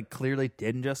neck, like clearly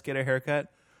didn't just get a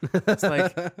haircut. It's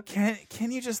like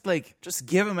can you just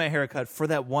give him a haircut for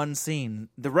that one scene?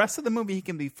 The rest of the movie he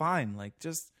can be fine. Like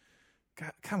just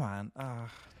come on.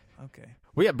 Okay.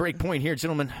 We got break point here,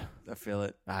 gentlemen. I feel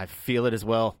it. I feel it as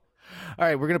well. All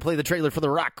right, we're gonna play the trailer for The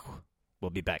Rock.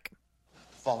 We'll be back.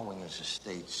 Following is a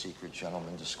state secret,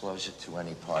 gentlemen. Disclose it to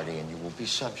any party and you will be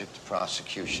subject to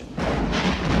prosecution.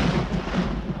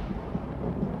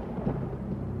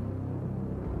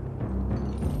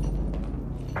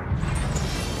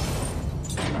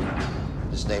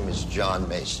 His name is John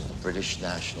Mason, British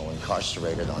national,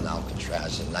 incarcerated on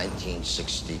Alcatraz in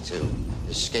 1962.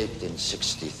 Escaped in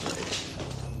 63.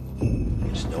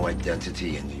 There's no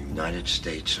identity in the United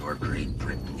States or Great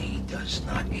Britain. He does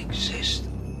not exist.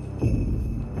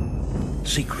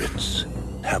 Secrets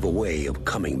have a way of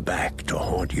coming back to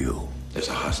haunt you. There's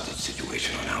a hostage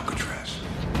situation on Alcatraz.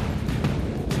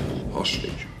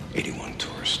 Hostage? 81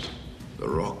 tourists. The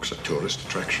Rock's a tourist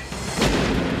attraction.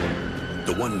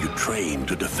 The one you train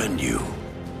to defend you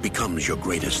becomes your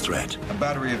greatest threat. A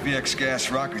battery of VX gas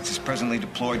rockets is presently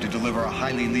deployed to deliver a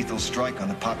highly lethal strike on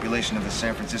the population of the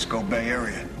San Francisco Bay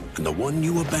Area. And the one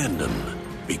you abandon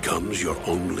becomes your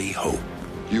only hope.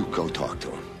 You go talk to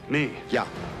him. Me? Yeah.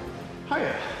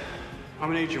 Hiya.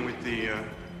 I'm an agent with the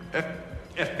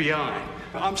FBI.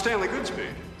 I'm Stanley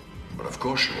Goodspeed. But of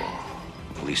course you are.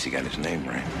 At least he got his name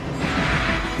right.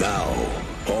 Now,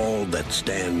 all that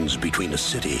stands between a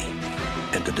city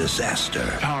and a disaster.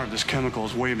 The power of this chemical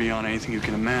is way beyond anything you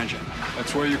can imagine.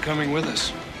 That's why you're coming with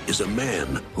us. Is a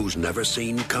man who's never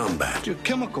seen combat. You're a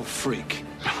chemical freak.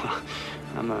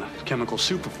 I'm a chemical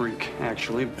super freak,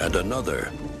 actually. And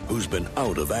another who's been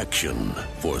out of action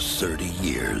for 30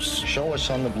 years. Show us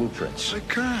on the blueprints. I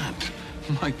can't.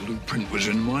 My blueprint was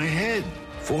in my head.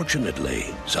 Fortunately,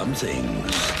 some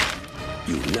things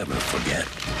you never forget.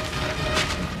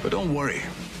 But don't worry.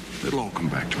 It'll all come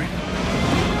back to me.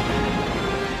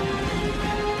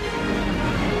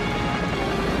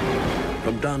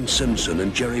 From Don Simpson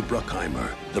and Jerry Bruckheimer,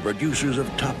 the producers of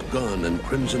Top Gun and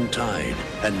Crimson Tide,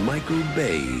 and Michael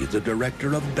Bay, the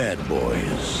director of Bad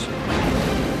Boys.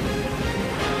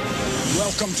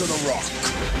 Welcome to The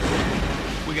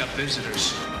Rock. We got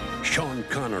visitors. Sean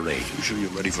Connery. You sure you're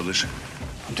ready for this?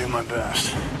 I'll do my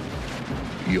best.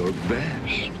 Your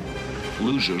best?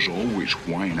 Losers always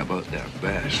whine about their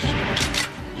best.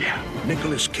 Yeah.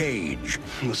 Nicolas Cage.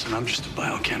 Listen, I'm just a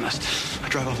biochemist. I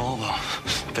drive a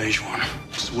Volvo, beige one.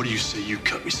 So what do you say you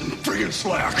cut me some friggin'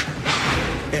 slack?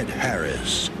 Ed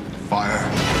Harris.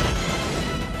 Fire.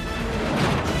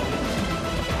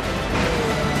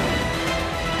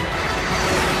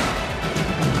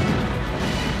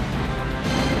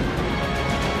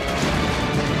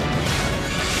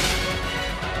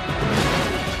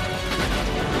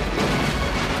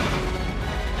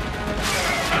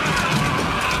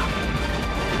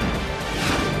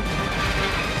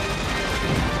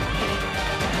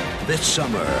 This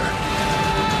summer,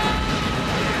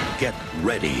 get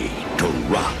ready to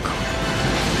rock.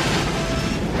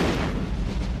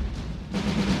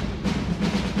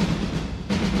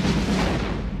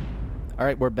 All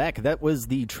right, we're back. That was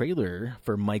the trailer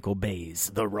for Michael Bay's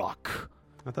The Rock.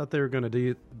 I thought they were going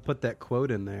to put that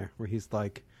quote in there where he's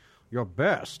like, "Your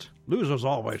best. Losers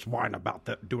always whine about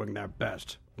doing their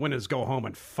best. Winners go home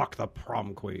and fuck the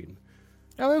prom queen."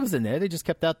 Oh, it was in there. They just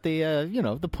kept out the,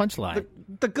 the punchline.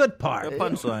 The good part. The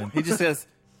punchline. He just says,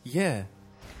 yeah.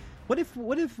 What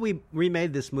if we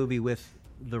remade this movie with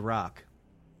The Rock?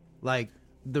 Like,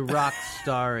 The Rock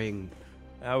starring...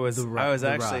 I was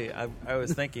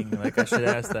thinking, like, I should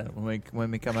ask that when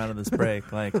we come out of this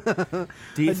break. Like,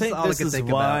 do you think this is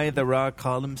why The Rock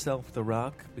called himself The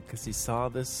Rock? Because he saw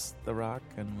The Rock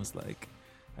and was like,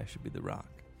 I should be The Rock.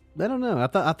 I don't know. I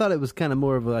thought it was kind of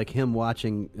more of like him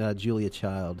watching Julia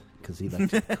Child because he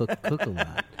likes to cook a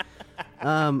lot.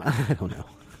 I don't know.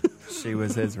 She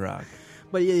was his rock.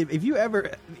 But if you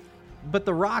ever, but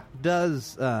The Rock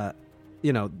does, the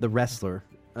wrestler.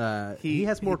 He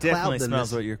has more clout than this. Definitely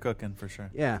smells what you're cooking for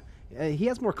sure. Yeah, he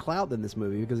has more clout than this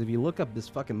movie because if you look up this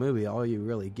fucking movie, all you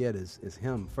really get is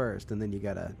him first, and then you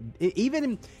gotta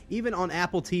even on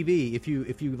Apple TV if you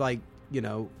like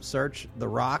search The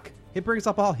Rock. It brings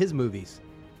up all his movies.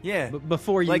 Yeah.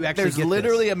 Before you actually there's get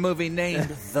literally this. a movie named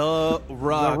The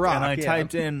Rock. The Rock, and I yeah.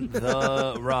 typed in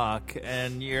The Rock,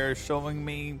 and you're showing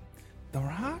me The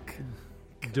Rock?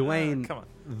 Dwayne come on.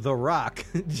 The Rock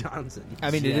Johnson.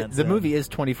 I mean, the movie is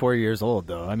 24 years old,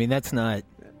 though. I mean, that's not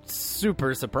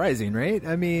super surprising, right?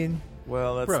 I mean...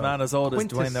 Well, that's not as old as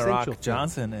Dwayne The Rock film.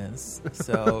 Johnson is.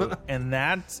 So, in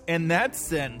that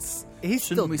sense, he's shouldn't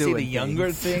still we see doing the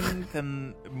younger things. thing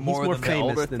than more than the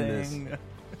famous older than thing? this.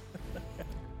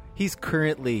 He's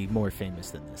currently more famous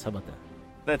than this. How about that?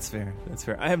 That's fair. That's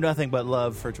fair. I have nothing but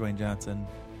love for Dwayne Johnson.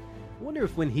 I wonder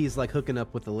if when he's like hooking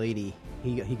up with the lady,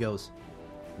 he goes,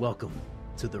 "Welcome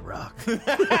to The Rock."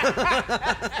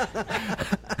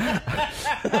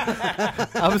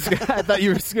 I thought you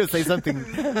were going to say something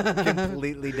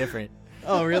completely different.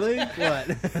 Oh, really? What?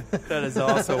 That is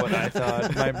also what I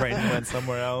thought. My brain went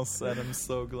somewhere else, and I'm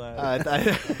so glad. I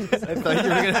thought you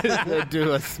were going to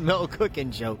do a smell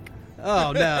cooking joke.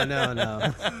 Oh,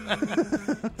 no.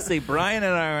 See, Brian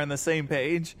and I are on the same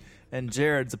page, and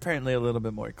Jared's apparently a little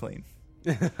bit more clean.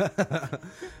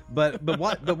 but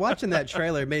watching that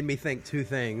trailer made me think two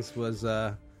things: was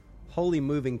holy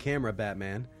moving camera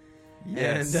Batman.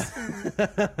 Yes.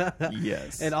 And,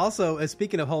 yes. And also,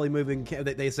 speaking of holy moving,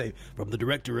 they say from the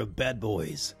director of Bad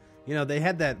Boys. You know, they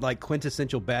had that like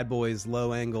quintessential Bad Boys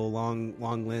low angle, long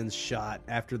lens shot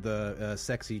after the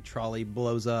sexy trolley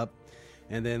blows up,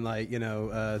 and then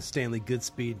Stanley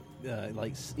Goodspeed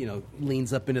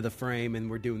leans up into the frame, and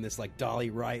we're doing this like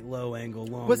dolly right low angle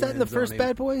long. Was that in the lens first on him.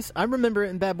 Bad Boys? I remember it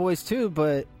in Bad Boys too,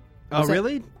 but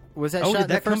really? Was that shot shot did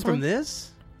that in the first come from one? this?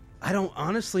 I don't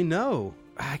honestly know.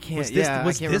 I can't. Was this,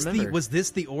 I can't remember. Was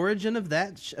this the origin of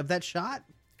that shot?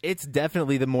 It's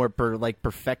definitely the more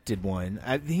perfected one.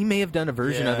 He may have done a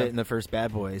version of Yeah. it in the first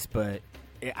Bad Boys, but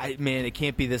Man, it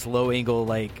can't be this low angle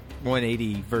like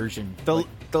 180 version. The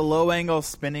low angle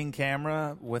spinning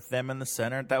camera with them in the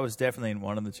center, that was definitely in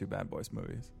one of the two Bad Boys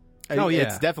movies. Oh yeah,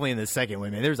 it's definitely in the second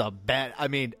one, man. There's a bad. I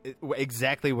mean,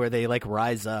 exactly where they like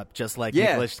rise up, just like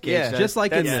Nicolas Cage does. Just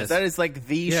like in this. That is like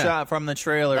the shot from the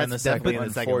trailer in the second one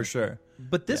for sure.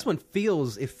 But this one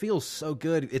feels so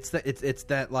good. It's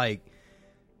that like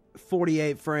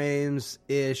 48 frames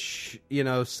ish,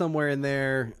 somewhere in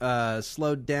there,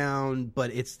 slowed down,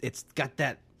 but it's got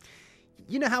that.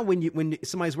 You know how when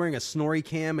somebody's wearing a snorri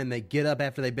cam and they get up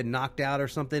after they've been knocked out or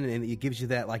something, and it gives you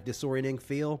that like disorienting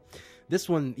feel. This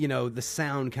one, the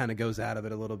sound kind of goes out of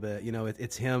it a little bit.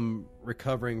 It's him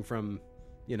recovering from,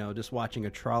 just watching a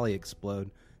trolley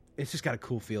explode. It's just got a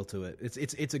cool feel to it.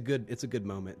 It's a good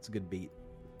moment. It's a good beat.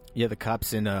 Yeah, the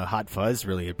cops in Hot Fuzz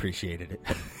really appreciated it.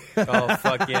 Oh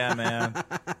fuck yeah, man,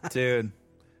 dude.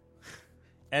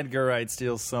 Edgar Wright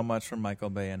steals so much from Michael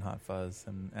Bay and Hot Fuzz,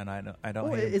 and I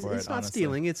don't hate him for it. It's not honestly.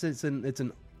 stealing. It's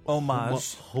an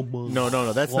homage.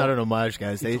 No, that's not an homage,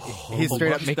 guys. He's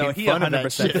straight up making fun of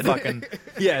that shit. Fucking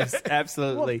yes,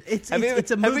 absolutely. Well, it's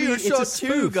a movie. Have you shot it's a two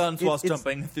spoof. guns while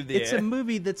jumping through the air? It's a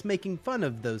movie that's making fun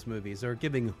of those movies or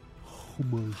giving.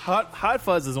 Hot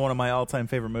Fuzz is one of my all-time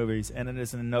favorite movies, and it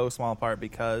is in no small part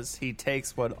because he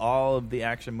takes what all of the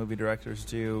action movie directors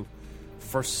do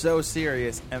for so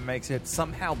serious and makes it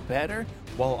somehow better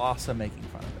while also making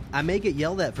fun of it. I may get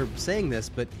yelled at for saying this,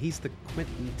 but he's the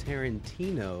Quentin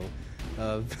Tarantino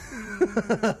of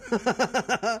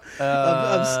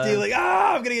stealing.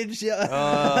 I'm gonna get shit.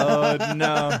 Oh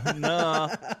no! You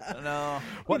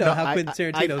know how Quentin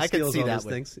Tarantino steals all those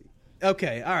things.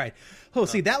 Okay, all right. Oh,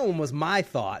 see, that one was my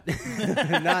thought,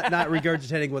 not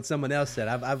regurgitating what someone else said.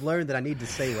 I've learned that I need to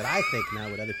say what I think, not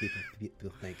what other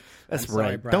people think. That's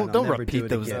sorry, right. Brian, Don't repeat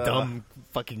those dumb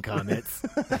fucking comments.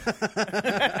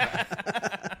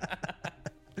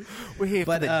 We're here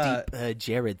for the deep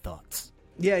Jared thoughts.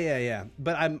 Yeah.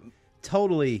 But I'm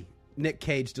totally Nick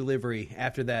Cage delivery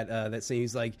after that scene.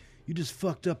 He's like, "You just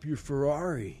fucked up your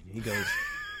Ferrari." And he goes,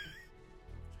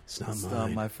 "It's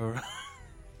not my Ferrari.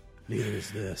 Neither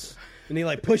is this." And he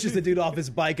like pushes the dude off his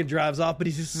bike and drives off, but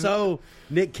he's just so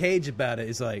Nick Cage about it.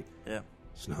 He's like, "Yeah,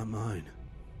 it's not mine."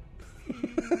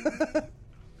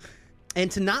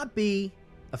 And to not be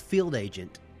a field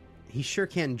agent, he sure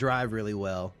can drive really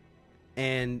well.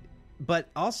 But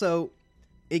also,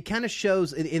 it kind of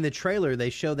shows in the trailer.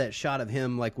 They show that shot of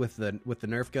him like with the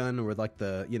Nerf gun, or with like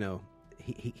the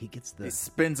he gets the he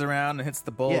spins around and hits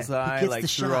the bullseye like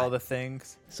through all the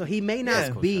things. So he may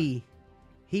not be.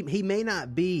 He may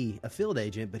not be a field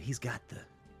agent, but he's got the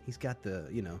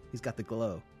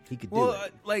glow. He could do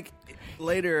it. Like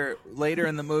later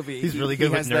in the movie, he's really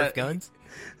good with Nerf guns.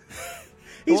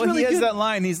 He has that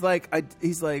line. He's like, I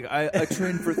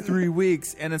trained for 3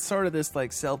 weeks, and it's sort of this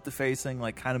like self-defacing,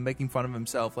 like kind of making fun of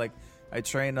himself. Like, I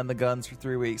trained on the guns for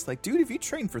 3 weeks. Like, dude, if you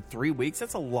train for 3 weeks,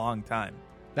 that's a long time.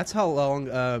 That's how long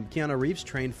Keanu Reeves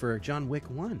trained for John Wick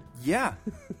 1. Yeah,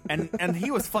 and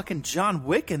he was fucking John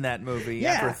Wick in that movie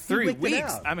after 3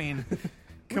 weeks. I mean,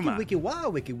 come on. Wiki, wow,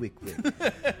 wiki. Wait,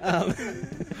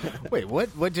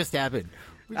 what just happened?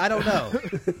 I don't know.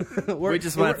 We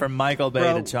just went from Michael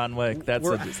Bay to John Wick. That's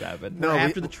what just happened. No,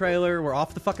 after the trailer, we're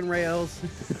off the fucking rails.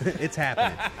 It's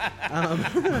happening.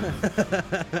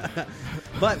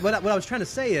 But what I was trying to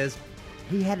say is,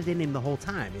 he had it in him the whole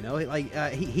time. Like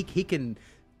he can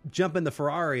jump in the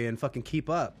Ferrari and fucking keep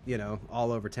up,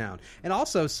 all over town. And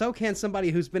also, so can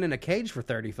somebody who's been in a cage for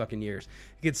 30 fucking years.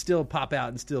 He could still pop out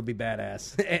and still be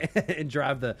badass and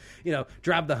drive the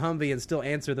Humvee and still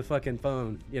answer the fucking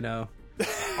phone,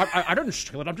 I didn't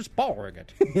steal it. I'm just borrowing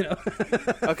it.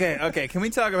 Okay. Can we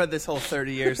talk about this whole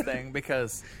 30 years thing?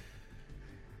 Because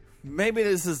maybe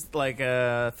this is like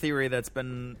a theory that's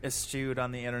been eschewed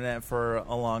on the internet for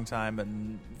a long time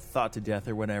and thought to death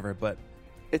or whatever. But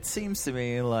it seems to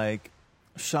me like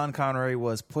Sean Connery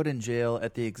was put in jail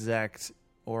at the exact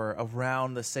or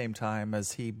around the same time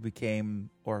as he became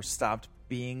or stopped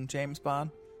being James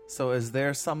Bond. So is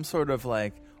there some sort of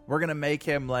like, we're going to make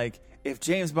him like, if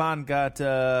James Bond got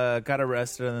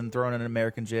arrested and then thrown in an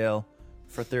American jail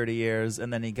for 30 years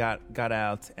and then he got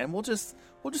out, and we'll just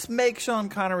make Sean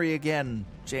Connery again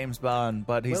James Bond,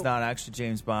 but he's not actually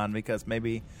James Bond because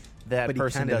maybe that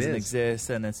person doesn't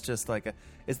exist, and it's just like a,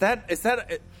 is that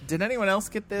did anyone else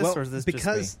get this, or is this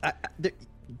because just me?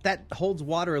 that holds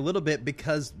water a little bit,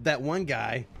 because that one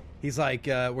guy He's like,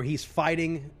 where he's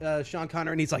fighting Sean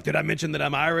Connery, and he's like, "Did I mention that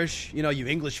I'm Irish? You know, you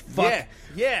English fuck."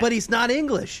 Yeah. But he's not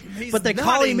English. But they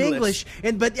call him English.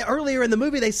 But earlier in the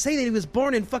movie, they say that he was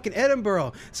born in fucking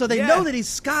Edinburgh, so they know that he's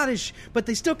Scottish. But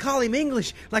they still call him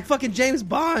English, like fucking James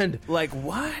Bond. Like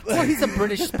what? Well, he's a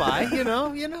British spy. You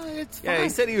know, it's fine. Yeah, he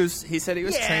said he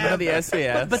was trained by the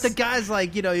SAS. But the guy's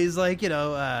like, he's like, did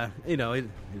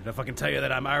I fucking tell you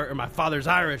that I'm Irish, or my father's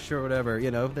Irish or whatever?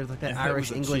 You know, there's like that Irish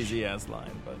was a English cheesy ass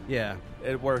line, but yeah,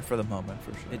 it worked for the moment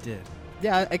for sure. It did.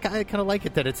 Yeah, I kind of like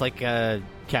it that it's like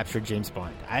captured James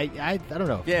Bond. I don't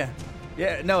know. Yeah.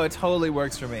 No, it totally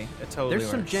works for me. It totally There's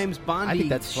some works. James Bond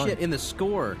shit in the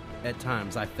score at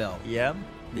times. I felt. Yeah,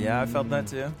 I felt that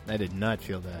too. I did not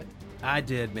feel that. I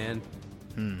did, man.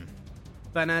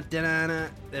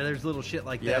 There's little shit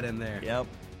like that in there. Yep.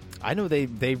 I know they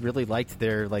really liked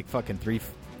their like fucking 3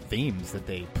 themes that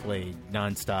they played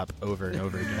nonstop over and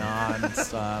over again.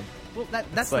 Nonstop. Well,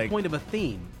 that's the point of a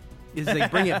theme. Is they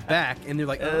bring it back and they're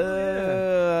like,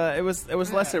 oh, it was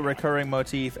less a recurring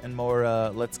motif and more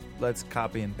let's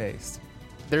copy and paste.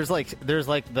 There's like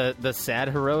the sad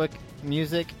heroic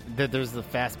music, there's the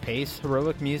fast paced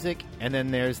heroic music, and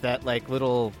then there's that like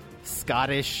little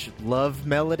Scottish love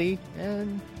melody,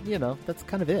 and that's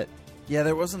kind of it. Yeah,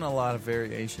 there wasn't a lot of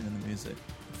variation in the music.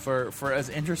 For as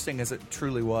interesting as it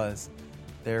truly was,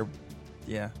 it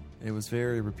was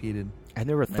very repeated. And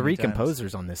there were 3 times.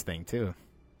 composers on this thing too.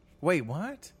 Wait,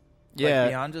 what? Yeah. Like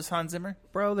beyond just Hans Zimmer?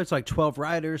 Bro, there's like 12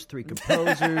 writers, 3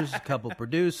 composers, a couple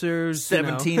producers,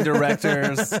 17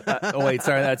 directors. Wait,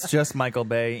 sorry, that's just Michael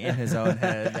Bay in his own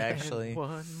head, actually. And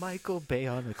one Michael Bay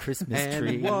on the Christmas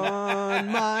tree. And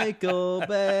one Michael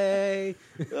Bay.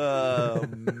 Oh,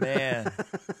 man.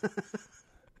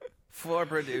 4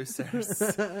 producers,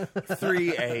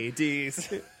 3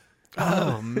 ADs.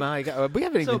 Oh my god, we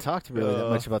haven't even talked really that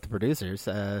much about the producers.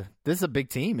 This is a big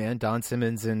team, man. Don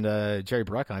Simmons and Jerry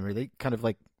Bruckheimer. They kind of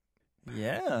like,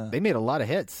 they made a lot of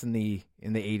hits in the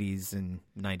 80s and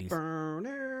 90s.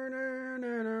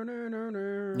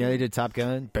 Yeah, they did Top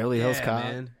Gun, Beverly Hills Cop.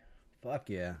 Man. Fuck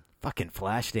yeah, fucking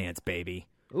Flashdance, baby.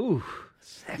 Ooh.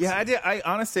 Sexy. Yeah, I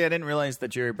honestly didn't realize that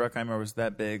Jerry Bruckheimer was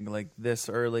that big, like this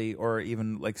early, or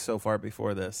even like so far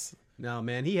before this. No,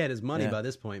 man, he had his money by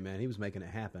this point, man. He was making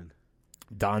it happen.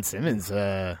 Don Simmons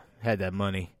had that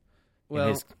money.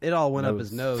 Well, it all went up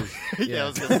his nose. Yeah, I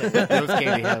was gonna say, nose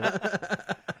candy had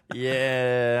it.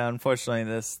 Yeah, unfortunately,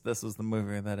 this was the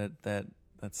movie that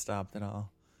stopped it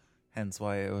all. Hence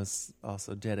why it was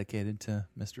also dedicated to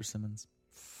Mr. Simmons.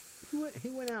 He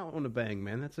went out on a bang,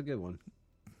 man. That's a good one.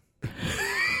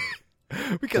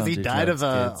 Because he died of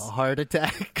a heart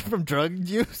attack from drug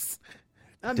use.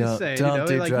 I'm just saying, don't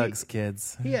do drugs,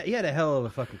 kids. He had a hell of a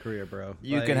fucking career, bro.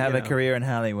 You can have a career in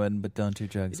Hollywood, but don't do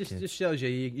drugs, kids. It kids. just shows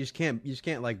you just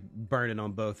can't like burn it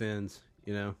on both ends.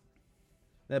 You know,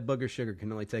 that booger sugar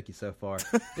can only take you so far.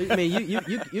 I mean,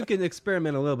 you can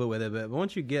experiment a little bit with it, but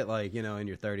once you get like in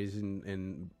your 30s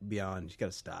and beyond, you just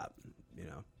gotta stop. You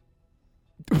know.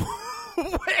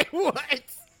 Wait, what?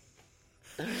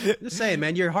 Just saying,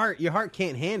 man, your heart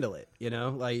can't handle it. You know,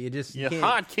 like you just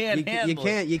heart can't handle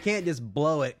it. You can't just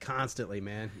blow it constantly,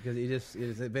 man, because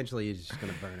eventually you're just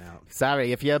gonna burn out.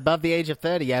 Sorry, if you're above the age of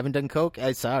 30, you haven't done coke.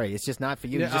 Sorry, it's just not for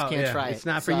you. You just can't try it. It's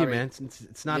not for you, man.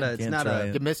 It's not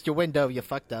a. You missed your window. You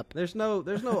fucked up. There's no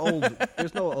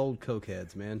old coke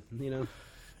heads, man. You know.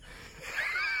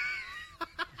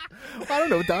 I don't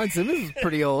know. Don Simmons is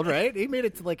pretty old, right? He made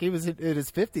it to like he was in his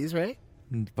 50s, right?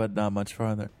 But not much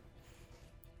farther.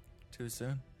 Too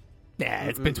soon? Yeah,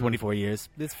 it's been 24 years.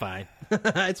 It's fine.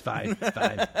 It's fine. It's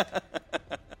fine.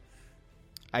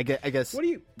 I guess. What do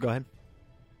you? Go ahead.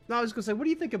 No, I was gonna say, what do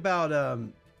you think about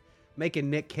making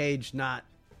Nick Cage not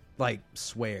like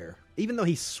swear? Even though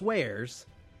he swears,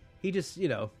 he just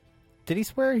Did he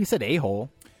swear? He said a-hole.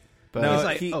 But no, he's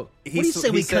like, what do you say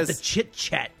we cut the chit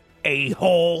chat?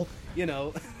 A-hole. You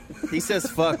know. He says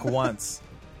fuck once,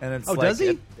 and it's does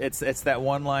he? It's that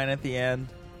one line at the end.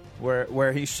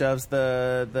 Where he shoves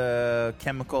the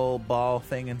chemical ball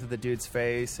thing into the dude's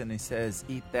face, and he says,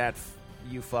 "Eat that,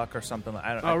 you fuck," or something.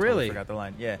 I totally forgot the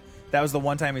line. Yeah, that was the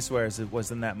one time he swears. It was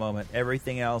in that moment.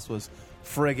 Everything else was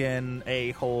friggin',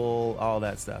 a-hole, all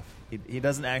that stuff. He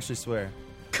doesn't actually swear.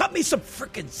 Cut me some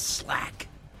frickin' slack.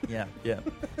 Yeah. I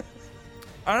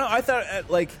don't know. I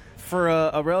thought like for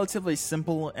a relatively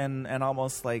simple and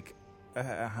almost like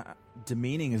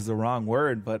demeaning is the wrong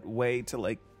word, but way to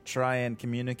like try and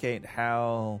communicate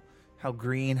how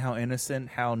green, how innocent,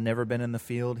 how never been in the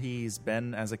field he's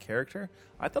been as a character.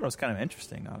 I thought it was kind of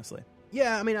interesting, honestly.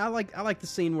 Yeah, I mean, I like the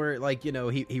scene where, like, you know,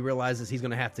 he realizes he's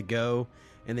going to have to go,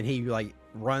 and then he like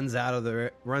runs out of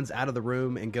the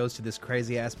room and goes to this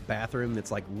crazy ass bathroom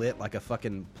that's like lit like a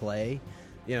fucking play.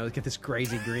 You know, get this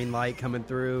crazy green light coming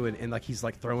through, and like he's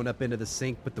like throwing up into the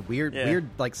sink, but the weird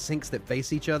like sinks that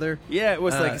face each other. Yeah, it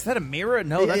was like, is that a mirror?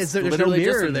 No, that's there's literally no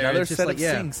mirror just there. another It's just set like, of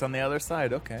sinks on the other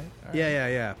side. Okay. All right.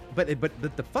 Yeah. But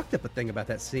the fucked up thing about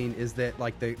that scene is that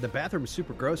like the bathroom is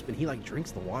super gross, but he like drinks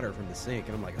the water from the sink,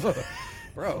 and I'm like, oh,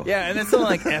 bro. Yeah, and it's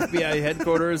like FBI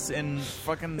headquarters in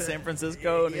fucking San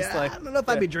Francisco, and he's like, I don't know if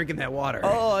I'd be drinking that water.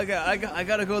 oh, I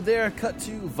gotta go there. Cut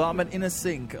to vomit in a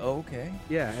sink. Okay.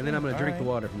 Yeah, and then I'm gonna drink the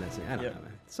water from that sink. I don't know,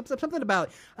 man. Something about,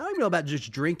 I don't even know about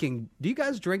just drinking. Do you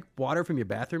guys drink water from your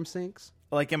bathroom sinks?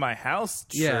 Like in my house,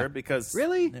 sure, because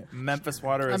really Memphis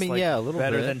water is a little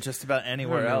better bit. than just about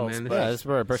anywhere know, else. Man. But That's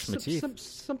where I brush my teeth.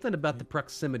 Something about the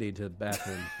proximity to the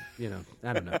bathroom, you know,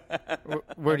 I don't know.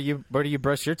 Where do you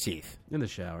brush your teeth? In the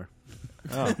shower.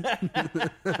 Oh,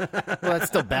 well, that's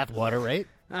still bath water, right?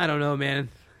 I don't know, man.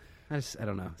 I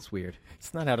don't know. It's weird.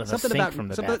 It's not out of the sink from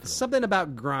the bathroom. Something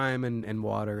about grime and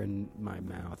water in my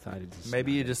mouth.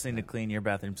 Maybe you just need to clean your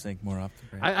bathroom sink more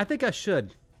often. Right? I think I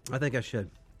should.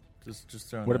 Just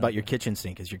throwing What that about out your there. kitchen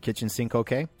sink? Is your kitchen sink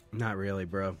okay? Not really,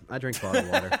 bro. I drink bottled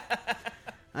water.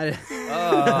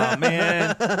 Oh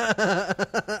man!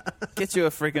 Get you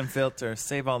a freaking filter.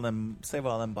 Save all them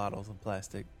bottles of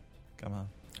plastic. Come on.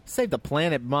 Save the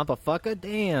planet, motherfucker!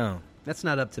 Damn. That's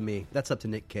not up to me. That's up to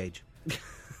Nick Cage.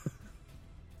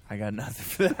 I got nothing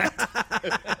for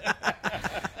that.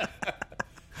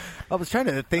 I was trying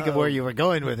to think of where you were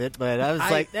going with it, but I was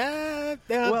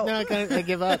I'm not going to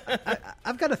give up.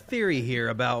 I've got a theory here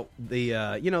about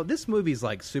the, this movie's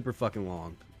like super fucking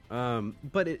long.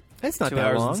 But it's not 2 that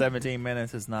hours long. and 17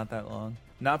 minutes is not that long.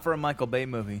 Not for a Michael Bay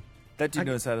movie. That dude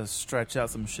knows how to stretch out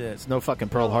some shit. It's no fucking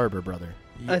Pearl Harbor, brother.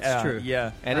 That's true.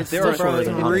 Yeah, and there are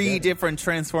 3 different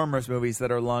Transformers movies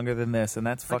that are longer than this, and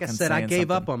that's fucking. Like I said, I gave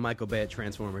something. up on Michael Bay at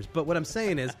Transformers, but what I'm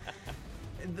saying is,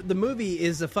 the movie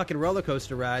is a fucking roller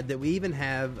coaster ride that we even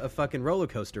have a fucking roller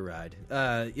coaster ride.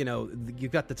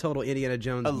 You've got the total Indiana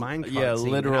Jones minecart. Yeah,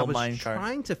 scene, literal and I was minecart.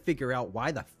 trying to figure out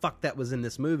why the fuck that was in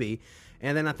this movie,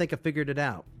 and then I think I figured it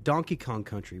out. Donkey Kong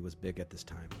Country was big at this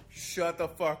time. Shut the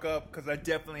fuck up, because I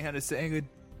definitely had a Sega.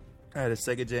 I had a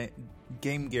Sega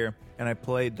Game Gear, and I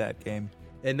played that game.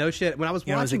 And no shit, when I was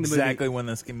watching the movie, exactly when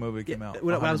this movie came out.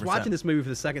 When I was watching this movie for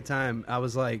the second time, I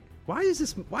was like, "Why is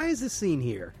this scene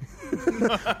here?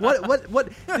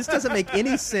 What? This doesn't make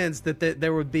any sense that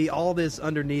there would be all this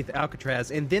underneath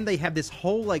Alcatraz, and then they have this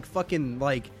whole like fucking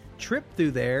like trip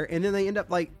through there, and then they end up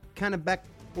like kind of back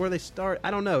where they start.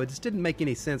 I don't know. It just didn't make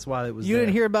any sense why it was. You there.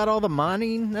 didn't hear about all the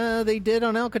mining they did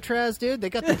on Alcatraz, dude? They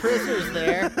got the prisoners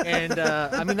there, and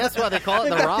I mean that's why they call it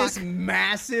the Rock. This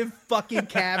massive fucking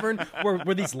cavern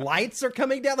where these lights are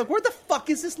coming down. Like, where the fuck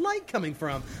is this light coming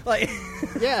from? Like,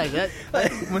 yeah,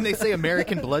 when they say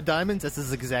American blood diamonds, this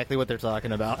is exactly what they're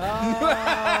talking about.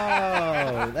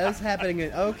 Oh, that's happening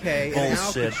in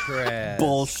Alcatraz.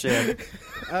 Bullshit.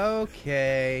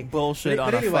 Okay. Bullshit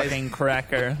but on anyways, a fucking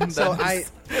cracker. So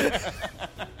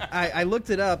I looked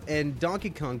it up, and Donkey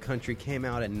Kong Country came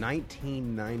out in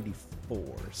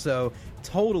 1994. So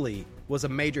totally was a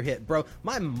major hit, bro.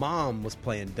 My mom was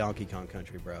playing Donkey Kong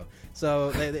Country, bro.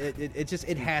 So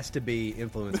it has to be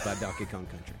influenced by Donkey Kong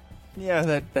Country.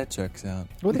 Yeah, that checks out.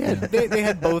 Well, they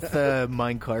had both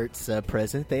mine carts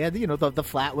present. They had the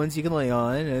flat ones you can lay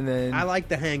on, and then I like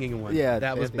the hanging one. Yeah,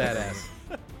 that was badass.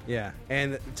 Yeah,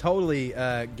 and totally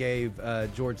gave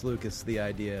George Lucas the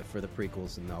idea for the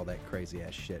prequels and all that crazy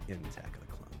ass shit in Attack of the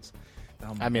Clones.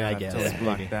 Oh I mean, I God, guess. totally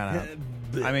blocked that out.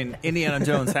 I mean, Indiana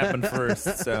Jones happened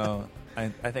first, so I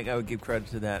think I would give credit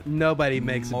to that. Nobody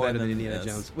makes it more better than than Indiana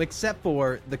this. Jones, except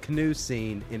for the canoe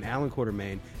scene in Allen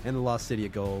Quatermain and the Lost City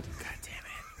of Gold.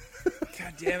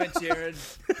 God damn it, Jared!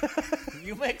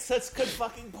 You make such good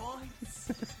fucking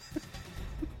points.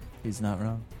 He's not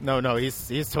wrong. No,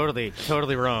 he's totally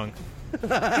wrong.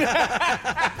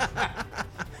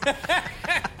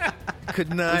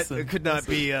 could not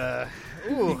be.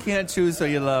 You can't choose who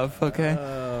you love, okay?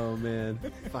 Oh man,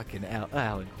 fucking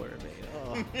Alan Quatermain.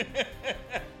 Oh.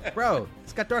 Bro,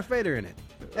 it's got Darth Vader in it.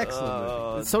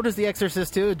 Excellent movie. So does The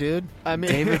Exorcist too, dude. I mean,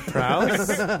 David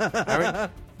Prowse.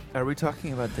 Are we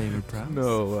talking about David Prowse?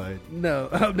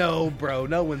 No, bro.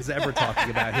 No one's ever talking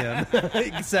about him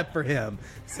except for him.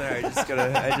 Sorry, I just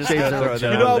gotta throw that out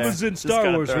there. I was in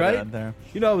Star Wars, right?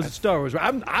 You know I was in Star Wars,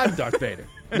 right? I'm Darth Vader.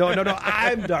 No,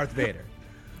 I'm Darth Vader.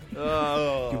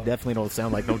 Oh. You definitely don't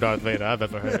sound like no Darth Vader I've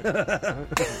ever heard.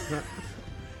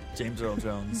 James Earl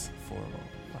Jones for.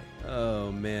 Oh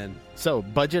man. So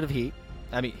budget of Heat.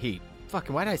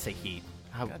 Fucking, why did I say heat?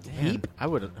 Heap? I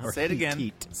would have. Say it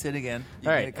again. Say it again. You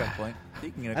All can right. get a cut point.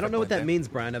 You can get a I don't cut know what point that there. means,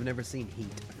 Brian. I've never seen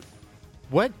Heat.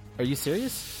 What? Are you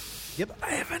serious? Yep.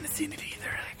 I haven't seen it either,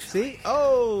 actually. See?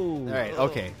 Oh. All right.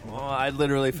 Okay. Well, I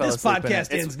literally fell This asleep in it.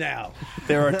 podcast ends now.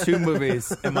 There are 2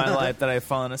 movies in my life that I've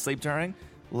fallen asleep during: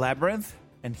 Labyrinth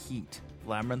and Heat.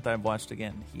 Labyrinth I've watched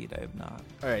again. Heat I have not.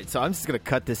 All right. So I'm just gonna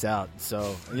cut this out.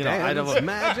 So I don't. Dance,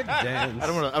 magic dance. I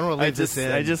don't want to leave this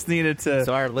in. I just needed to.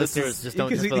 So our listeners just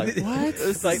don't just be like, what?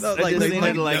 It's like, I just needed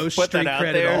to no put street that out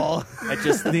cred there. at all. I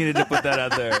just needed to put that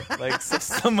out there, like so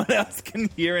someone else can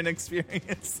hear and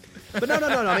experience. But no.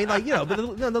 I mean, like, but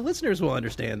the listeners will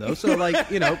understand, though. So, like,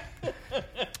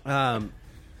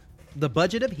 the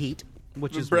budget of Heat,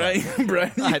 which is Brian, you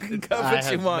can cut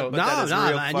what you want. But that is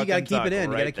real man, you got to keep it in.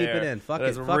 You got to keep it in. Fuck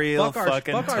it. Fuck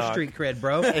our street cred,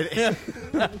 bro.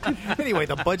 Anyway,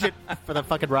 the budget for the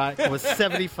fucking Rock was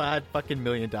 $75 fucking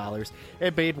million.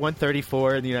 It made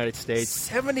 $134 in the United States.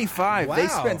 75. Wow. They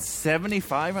spent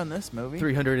 75 on this movie.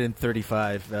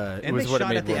 335. And was they what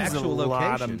shot it made. at the worth. actual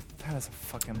location. That is a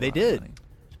fucking. They lot did. Of money.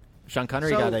 Sean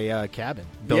Connery So- got a cabin.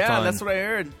 Built Yeah, on, that's what I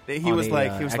heard. He on was a,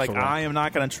 like, actual rock. I am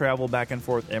not going to travel back and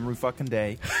forth every fucking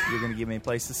day. You're going to give me a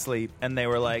place to sleep. And they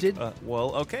were like,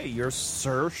 well, okay, you're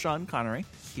Sir Sean Connery.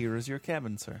 Here is your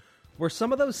cabin, sir. Were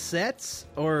some of those sets,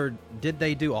 or did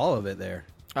they do all of it there?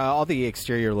 All the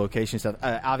exterior location stuff.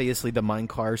 Obviously, the mine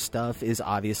car stuff is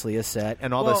obviously a set,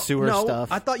 and all the sewer stuff.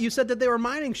 I thought you said that they were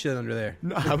mining shit under there.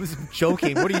 No, I was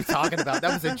joking. What are you talking about?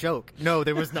 That was a joke. No,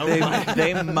 there was no.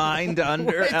 They mined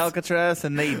under What? Alcatraz,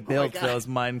 and they built those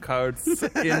mine carts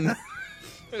in.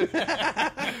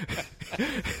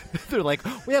 They're like,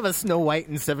 we have a Snow White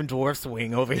and Seven Dwarfs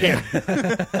wing over here.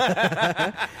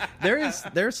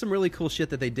 There's some really cool shit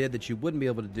that they did that you wouldn't be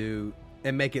able to do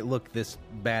and make it look this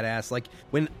badass. Like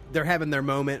when they're having their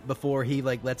moment before he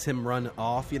like lets him run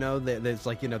off, there's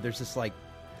like, there's this like,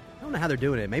 I don't know how they're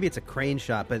doing it. Maybe it's a crane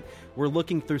shot, but we're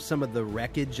looking through some of the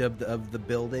wreckage of the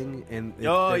building, and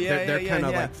they're kind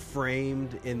of like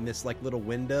framed in this like little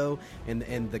window, and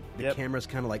the camera's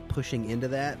kind of like pushing into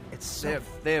that. It's so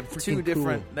They have two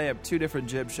different. cool. They have 2 different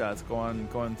jib shots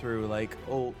going through like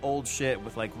old shit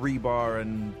with like rebar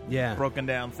and broken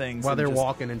down things while and they're just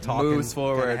walking and talking, moves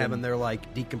forward, kinda having and- their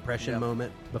like decompression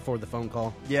moment before the phone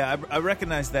call. Yeah, I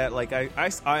recognize that. Like,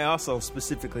 I also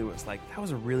specifically was like, that was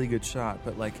a really good shot,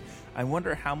 but like, I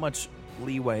wonder how much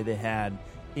leeway they had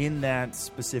in that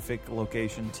specific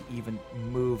location to even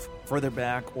move further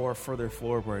back or further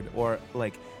forward, or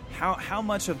like how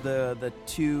much of the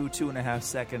 2.5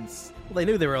 seconds. Well, they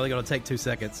knew they were only going to take 2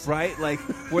 seconds, right? Like,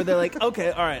 where they're like,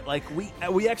 okay, all right, like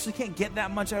we actually can't get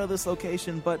that much out of this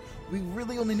location, but we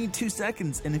really only need 2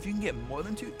 seconds, and if you can get more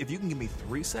than 2, if you can give me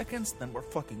 3 seconds, then we're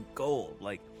fucking gold.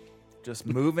 Like, just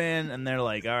move in, and they're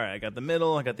like, all right, I got the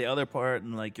middle, I got the other part,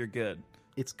 and like, you're good.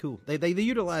 It's cool. They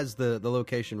utilize the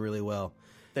location really well.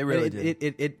 They really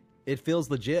did. It feels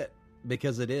legit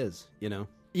because it is,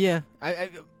 Yeah, I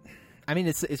mean,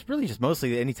 it's really just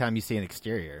mostly anytime you see an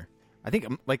exterior. I think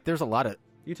like there's a lot of.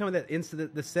 You tell me that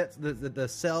the sets, the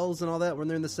cells and all that when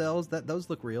they're in the cells, those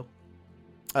look real.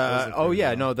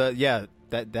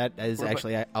 That is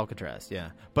actually Alcatraz. Yeah,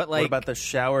 but like, what about the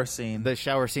shower scene? The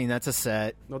shower scene, that's a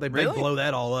set. No, they blow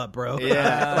that all up, bro.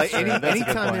 Yeah, like That's a good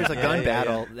anytime point. there's a gun Yeah.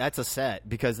 battle, that's a set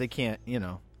because they can't,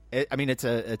 I mean, it's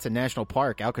a national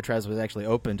park. Alcatraz was actually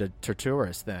open to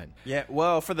tourists then. Yeah,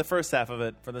 well, for the first half of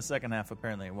it. For the second half,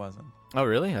 apparently it wasn't. Oh,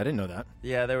 really? I didn't know that.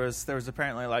 Yeah, there was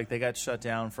apparently like they got shut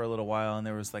down for a little while, and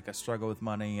there was like a struggle with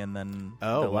money, and then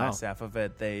Oh, the wow. last half of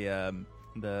it,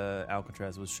 the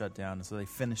Alcatraz was shut down, and so they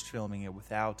finished filming it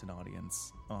without an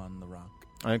audience on The Rock.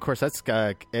 And of course, that's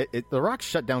The Rock's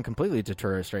shut down completely to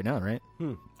tourists right now, right?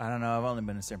 I don't know. I've only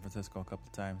been to San Francisco a couple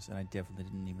of times, and I definitely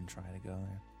didn't even try to go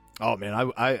there. Oh man,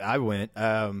 I went.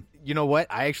 You know what?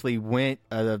 I actually went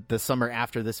the summer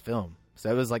after this film, so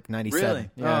that was like '97. Really?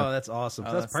 Yeah. Oh, that's awesome.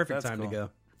 So that's perfect time cool. to go.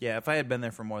 Yeah, if I had been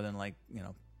there for more than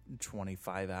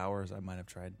 25 hours, I might have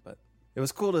tried. But it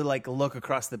was cool to like look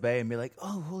across the bay and be like,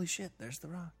 "Oh, holy shit! There's The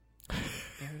Rock.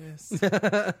 There it is.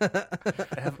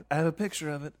 I have a picture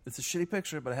of it. It's a shitty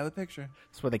picture, but I have a picture."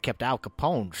 That's where they kept Al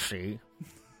Capone. See,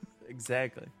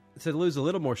 Exactly. To lose a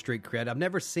little more street cred, I've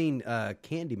never seen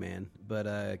Candyman, but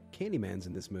Candyman's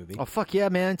in this movie. oh fuck yeah,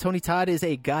 man! Tony Todd is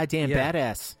a goddamn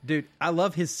badass. Dude, I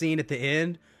love his scene at the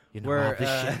end You know where how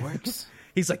this shit works.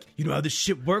 he's like, "You know how this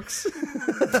shit works?"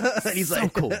 And he's So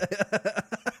like, cool.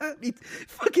 he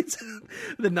fucking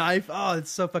the knife. Oh, it's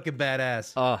so fucking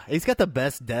badass. He's got the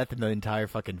best death in the entire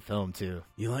fucking film too.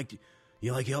 You like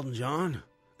Elton John?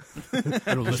 I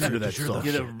don't listen to that song.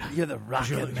 You're the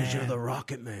Rocket Man. You're the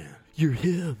Rocket Man. You're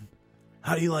him.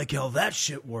 How do you like how that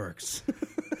shit works?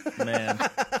 Man,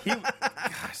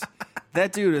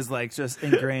 that dude is like just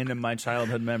ingrained in my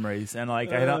childhood memories, and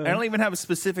like I don't even have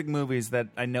specific movies that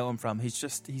I know him from.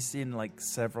 He's in like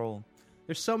several.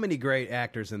 There's so many great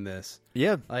actors in this.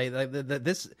 Yeah,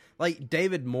 like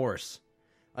David Morse.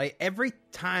 Like every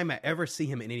time I ever see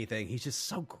him in anything, he's just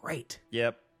so great.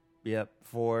 Yep,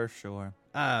 for sure.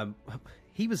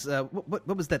 He was what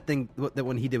was that thing that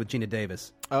one he did with Gina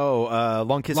Davis? Oh,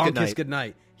 Long Kiss Goodnight. Long Kiss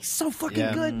Goodnight. He's so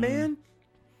fucking good, man.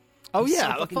 Oh He's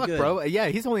yeah, so fucking fuck, good. bro. Yeah,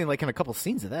 he's only like in a couple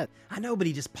scenes of that. I know, but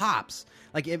he just pops.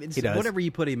 Like it's, He does. whatever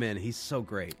you put him in, he's so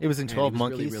great. It was in Man, 12 he was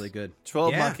Monkeys. Really, really good.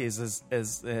 12 Monkeys is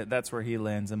that's where he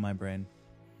lands in my brain.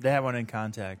 They have one in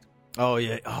Contact. Oh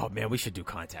yeah. Oh man, we should do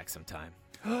Contact sometime.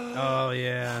 Oh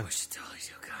yeah, we should totally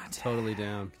do Contact. Totally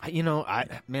down.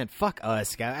 Man, fuck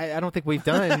us, guy. I don't think we've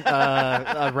done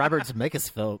Robert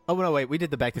Zemeckis film. Oh no, wait, we did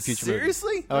the Back to the Future.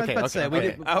 Seriously? Movie. Okay, we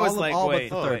did. I was like, all wait,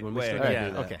 but the third one. We wait, still gotta yeah,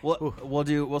 do that. okay.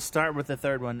 We'll start with the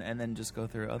third one and then just go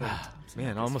through other.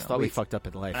 Man, I almost thought we fucked up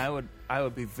in life. I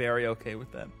would be very okay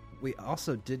with that. We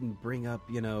also didn't bring up,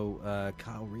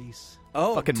 Kyle Reese.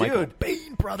 Oh, fucking dude. Michael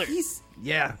Biehn, brother.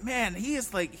 Man, he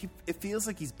is like it feels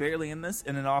like he's barely in this,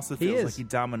 and it also He feels is. like he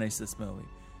dominates this movie.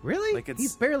 Really? Like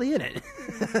He's barely in it.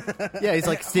 Yeah, he's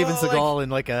like Steven Seagal in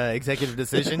like a Executive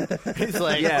Decision. He's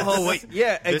like, Yeah. oh wait,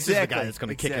 Yeah, this is the exactly. guy that's going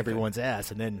to kick everyone's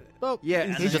ass, and then Yeah,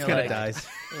 he just kind of dies.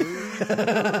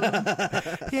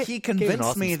 He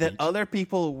convinced me that other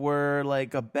people were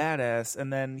like a badass,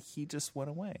 and then he just went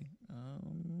away.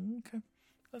 Okay.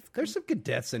 There's some good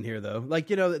deaths in here, though. Like,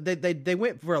 they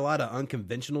went for a lot of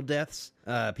unconventional deaths.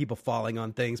 People falling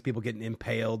on things, people getting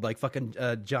impaled. Like, fucking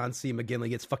John C. McGinley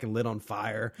gets fucking lit on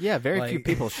fire. Yeah, very few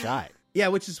people shot. Yeah,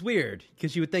 which is weird,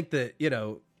 because you would think that,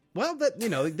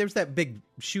 there's that big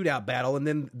shootout battle, and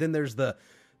then there's the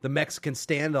Mexican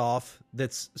standoff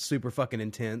that's super fucking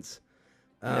intense.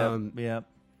 Yep.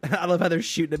 I love how they're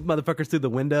shooting at motherfuckers through the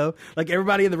window. Like,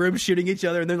 everybody in the room shooting each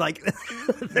other, and they're like...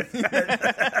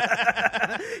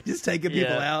 just taking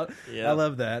people out. Yeah. I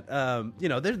love that.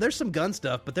 There's some gun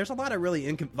stuff, but there's a lot of really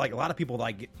a lot of people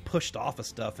like get pushed off of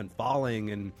stuff and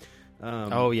falling and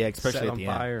especially set at on the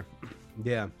fire. end.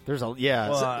 Yeah, there's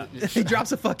he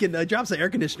drops a air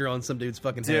conditioner on some dude's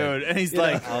fucking head. Dude, and he's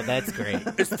like, "Oh, that's great."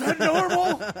 Is that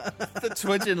normal? The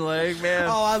twitching leg, man.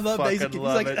 Oh, I love that. Fucking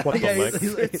love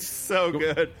it. It's so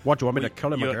good. What, do you want me to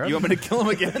kill him again? You want me to kill him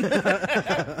again?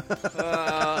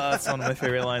 That's one of my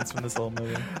favorite lines from this whole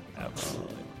movie.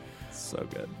 Absolutely, so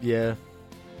good. Yeah.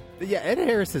 Ed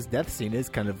Harris's death scene is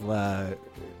kind of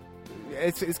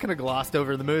it's kind of glossed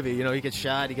over in the movie. He gets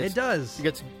shot. He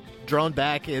gets drawn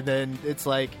back, and then it's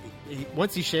like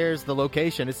once he shares the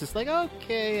location, it's just like,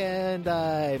 okay, and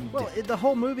the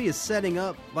whole movie is setting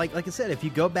up like I said. If you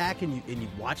go back and you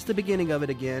watch the beginning of it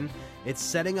again, it's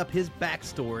setting up his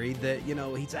backstory that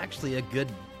he's actually a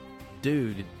good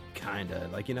dude, kind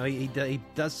of like he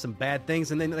does some bad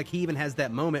things, and then like he even has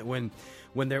that moment when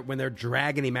they're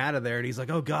dragging him out of there, and he's like,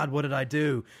 oh God, what did I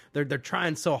do? They're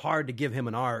trying so hard to give him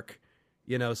an arc.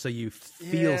 So you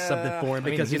feel something for him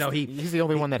because he's the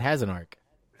only one that has an arc.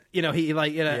 Yeah,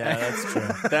 that's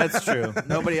true. That's true.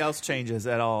 Nobody else changes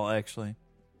at all, actually.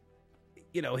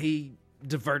 He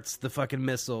diverts the fucking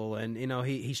missile, and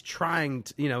he's trying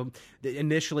to.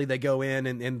 Initially they go in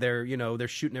and they're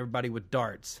shooting everybody with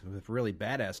darts, with really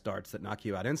badass darts that knock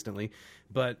you out instantly.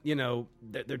 But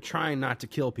they're trying not to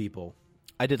kill people.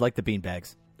 I did like the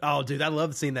beanbags. Oh, dude, I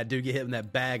love seeing that dude get hit in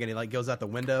that bag and he like goes out the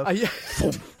window. Yeah.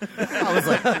 I was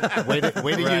like, way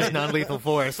to use non-lethal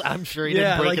force. I'm sure he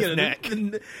didn't break his neck.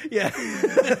 Yeah.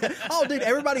 Oh, dude,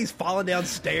 everybody's falling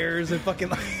downstairs and fucking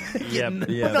no,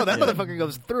 that motherfucker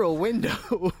goes through a window.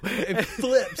 It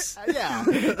flips. Yeah.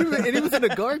 And he was in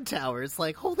a guard tower. It's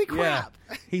like, holy crap.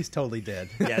 Yeah. He's totally dead.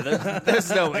 Yeah,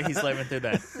 there's no way he's living through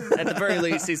that. At the very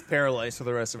least, he's paralyzed for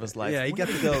the rest of his life. Yeah, he got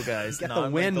to go, guys. Got the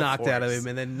wind knocked out of him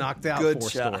and then knocked out Good 4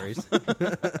 job. stories.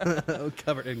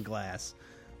 Covered in glass.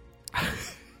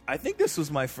 I think this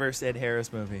was my first Ed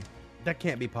Harris movie. That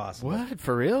can't be possible. What?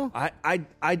 For real?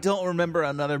 I don't remember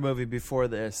another movie before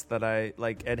this that I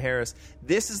like Ed Harris.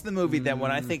 This is the movie that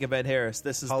when I think of Ed Harris,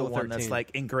 this is Apollo the one 13. that's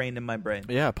like ingrained in my brain.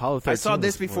 Yeah, Apollo 13. I saw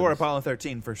this was before this. Apollo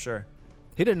 13 for sure.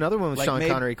 He did another one with Like Sean maybe-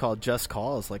 Connery called Just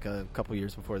Cause like a couple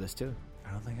years before this too.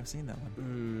 I don't think I've seen that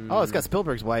one. Oh, it's got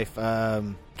Spielberg's wife,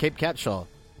 Kate Capshaw.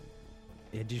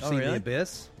 Did you Oh, see really? The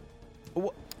Abyss?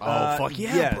 Oh, fuck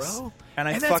yeah, yes. bro. And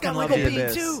I And that's fucking got love Michael The Biehn,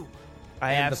 Abyss. too.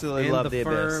 I absolutely love The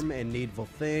Abyss. Firm and Needful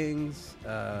Things.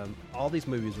 All these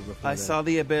movies were before I that. saw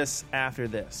The Abyss after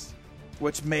this,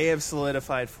 which may have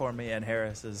solidified for me Ed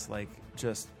Harris is like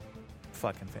just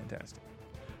fucking fantastic.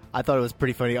 I thought it was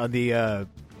pretty funny on the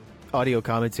audio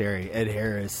commentary, Ed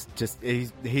Harris, just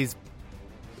he's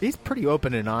pretty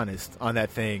open and honest on that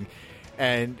thing,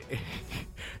 and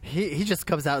he just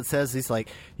comes out and says, he's like,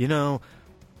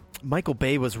 Michael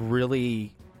Bay was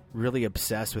really, really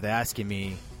obsessed with asking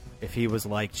me if he was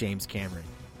like James Cameron.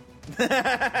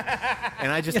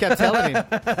 And I just kept telling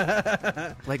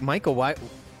him, like, Michael, why?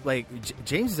 Like,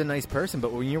 James is a nice person,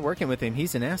 but when you're working with him,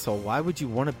 he's an asshole. Why would you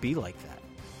want to be like that?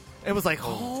 It was like,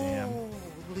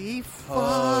 holy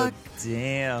fuck.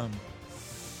 Damn.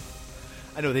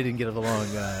 I know they didn't get along.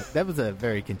 That was a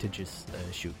very contentious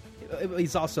shoot.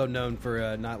 He's also known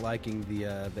for not liking the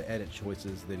edit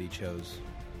choices that he chose,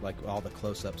 like all the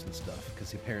close-ups and stuff,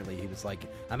 because apparently he was like,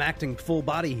 I'm acting full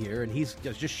body here, and he's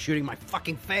just shooting my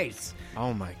fucking face.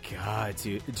 Oh my god,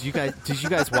 dude! Did you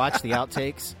guys watch the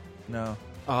outtakes? No.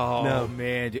 Oh No.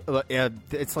 man,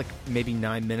 it's like maybe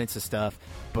 9 minutes of stuff,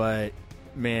 but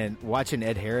man, watching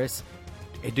Ed Harris,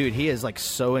 dude, he is like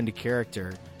so into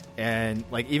character, and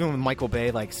like even when Michael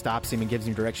Bay like stops him and gives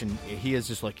him direction, he is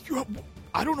just like,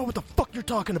 I don't know what the fuck you're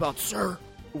talking about, sir.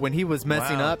 When he was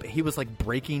messing up, he was like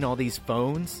breaking all these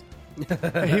phones.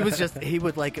 He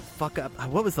would like fuck up.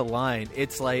 What was the line?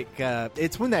 It's like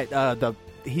it's when that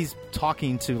he's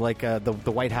talking to like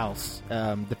the White House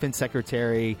defense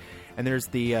secretary, and there's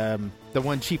the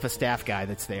one chief of staff guy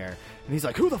that's there, and he's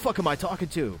like, who the fuck am I talking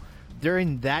to?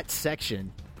 During that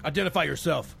section, identify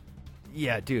yourself.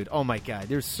 Yeah, dude. Oh my god,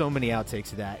 there's so many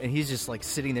outtakes of that, and he's just like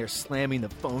sitting there slamming the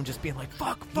phone, just being like,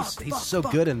 fuck. He's so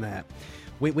good in that.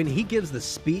 When he gives the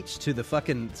speech to the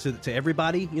fucking to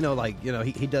everybody, he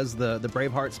does the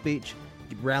Braveheart speech,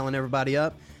 rallying everybody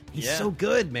up. He's so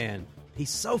good, man. He's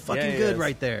so fucking good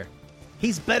right there.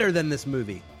 He's better than this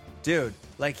movie, dude.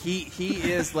 Like he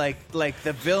is like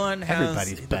the villain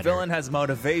has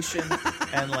motivation,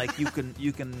 and like you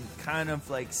can kind of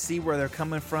like see where they're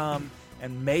coming from,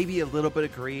 and maybe a little bit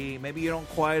agree. Maybe you don't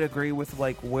quite agree with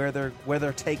like where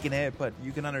they're taking it, but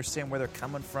you can understand where they're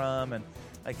coming from, and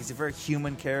like he's a very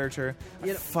human character.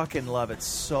 I fucking love it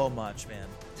so much, man.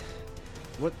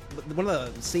 One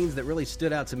of the scenes that really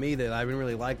stood out to me that I didn't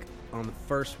really like on the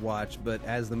first watch, but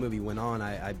as the movie went on,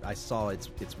 I saw its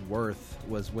worth,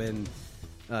 was when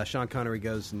Sean Connery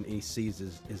goes and he sees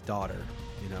his daughter,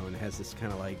 and it has this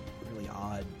kind of like really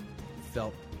odd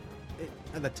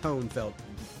the tone felt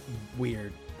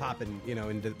weird, popping,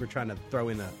 and we're trying to throw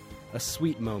in a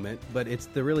sweet moment, but it's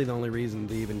really the only reason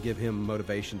to even give him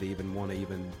motivation to even want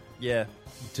to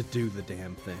to do the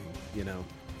damn thing,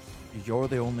 You're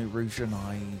the only reason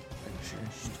I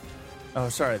exist. Oh,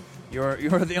 sorry. You're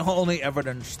the only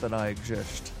evidence that I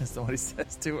exist. Is that what he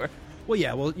says to her? Well,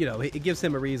 yeah. Well, it gives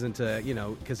him a reason to,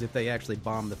 because if they actually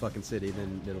bomb the fucking city,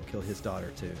 then it'll kill his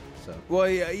daughter too. So. Well,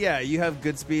 yeah. You have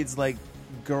Goodspeed's like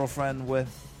girlfriend with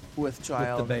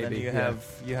child, with the baby, and then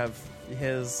you have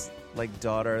his like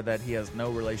daughter that he has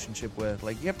no relationship with.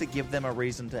 Like you have to give them a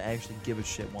reason to actually give a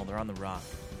shit while they're on the rock.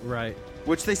 Right.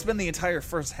 Which they spend the entire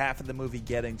first half of the movie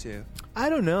getting to. I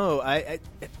don't know.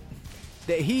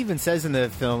 He even says in the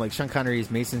film, like Sean Connery's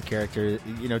Mason's character,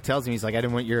 tells him, he's like, I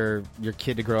didn't want your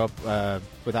kid to grow up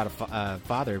without a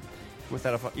father.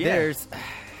 Without a father. Yeah.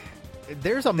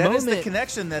 There's a moment. That is the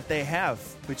connection that they have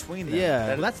between them.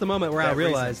 Yeah. That's the moment where I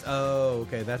realized,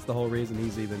 okay, that's the whole reason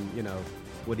he's even,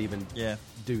 would even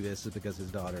do this, is because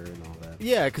his daughter and all that.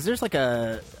 Yeah, because there's like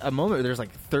a moment where there's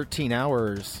like 13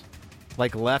 hours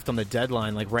like left on the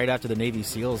deadline, like right after the Navy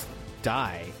SEALs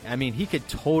die. I mean, he could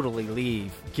totally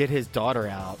leave, get his daughter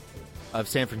out of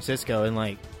San Francisco, and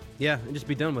like, and just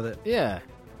be done with it. Yeah.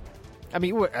 I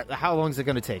mean, how long is it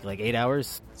going to take? Like 8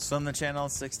 hours? Some the channel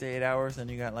 6 to 8 hours,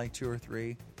 and you got like 2 or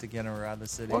 3 to get her out of the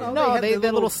city. Well, no, they had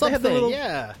the little sub thing.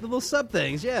 The little sub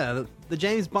things. Yeah, the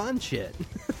James Bond shit.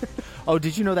 Oh,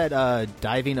 did you know that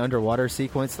diving underwater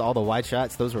sequence, all the wide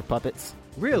shots, those were puppets?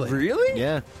 Really? Really?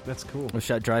 Yeah. That's cool. It was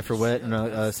shot dry for wet in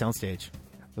a soundstage.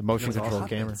 The motion control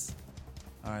camera.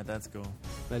 All right, that's cool.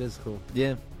 That is cool.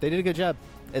 Yeah, they did a good job.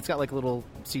 It's got like little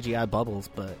CGI bubbles,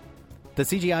 but the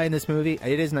CGI in this movie,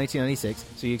 it is 1996,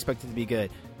 so you expect it to be good.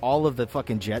 All of the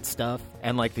fucking jet stuff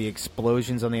and like the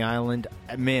explosions on the island,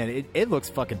 man, it looks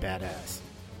fucking badass.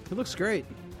 It looks great.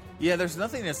 Yeah, there's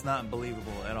nothing that's not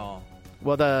believable at all.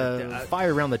 Well, the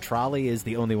fire around the trolley is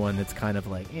the only one that's kind of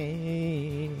like,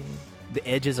 The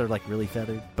edges are like really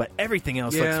feathered, but everything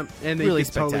else looks and really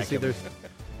totally spectacular. See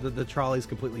the trolley's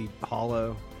completely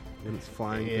hollow and it's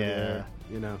flying through the air,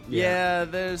 Yeah,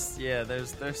 there's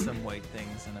some weight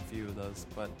things in a few of those,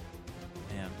 but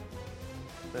man,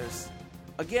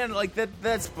 again, like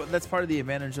that's part of the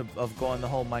advantage of going the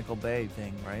whole Michael Bay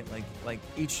thing, right? Like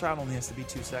each shot only has to be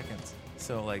 2 seconds.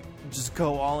 So like just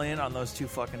go all in on those 2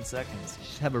 fucking seconds.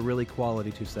 Just have a really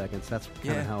quality 2 seconds. That's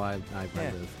kind of how I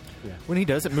live. Yeah. When he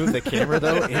doesn't move the camera,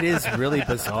 though, it is really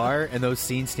bizarre, and those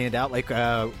scenes stand out. Like,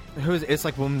 it's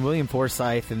like when William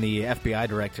Forsythe and the FBI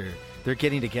director, they're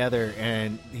getting together,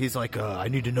 and he's like, I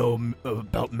need to know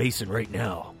about Mason right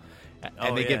now.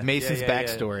 And they give Mason's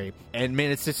backstory. And,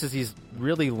 man, it's just these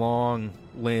really long,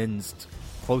 lensed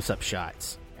close-up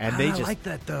shots. And I like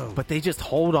that, though. But they just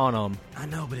hold on them. I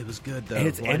know, but it was good, though.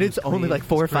 And it's only like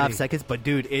 4 or 5 seconds, but,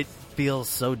 dude, it feels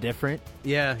so different.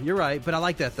 Yeah, you're right. But I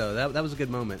like that, though. That was a good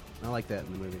moment. I like that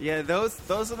in the movie. Yeah, those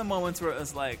are the moments where it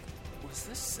was like, was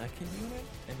this second unit?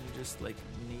 And you just, like,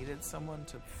 needed someone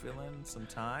to fill in some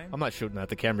time? I'm not shooting that.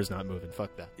 The camera's not moving.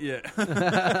 Fuck that. Yeah.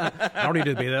 I don't need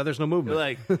to be there. There's no movement.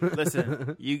 You're like,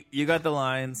 listen, you got the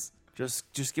lines.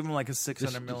 Just give them, like, a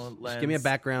 600 lens. Just give me a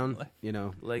background, like,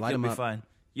 light you'll them be up. fine.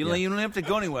 You don't have to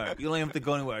go anywhere.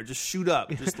 Just shoot up.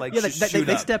 Just like they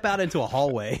step out into a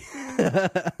hallway.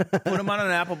 Put them on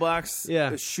an apple box.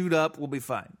 Yeah, shoot up. We'll be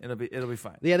fine. It'll be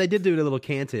fine. Yeah, they did do it a little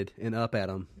canted and up at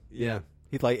him. Yeah,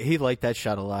 he liked that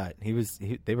shot a lot.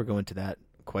 They were going to that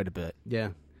quite a bit. Yeah,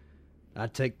 I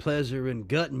take pleasure in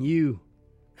gutting you,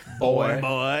 boy.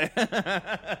 I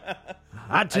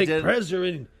take pleasure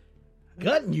in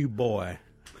gutting you, boy.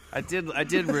 I did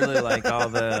really like all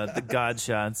the God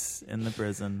shots in the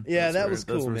prison. Yeah, was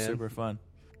cool, man. Those were man. super fun.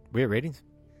 We have ratings?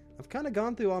 I've kind of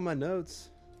gone through all my notes.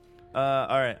 All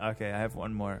right, okay, I have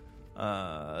one more.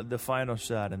 The final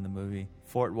shot in the movie,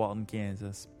 Fort Walton,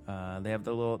 Kansas. They have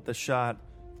the shot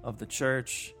of the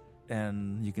church,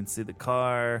 and you can see the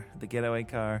car, the getaway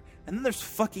car, and then there's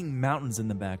fucking mountains in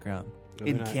the background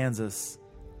in Kansas.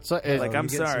 So, I'm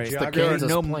sorry, it's the Kansas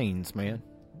plains, man.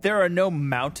 There are no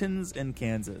mountains in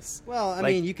Kansas. Well, I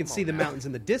mean, you can see the mountains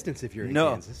in the distance if you're in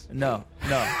Kansas. No,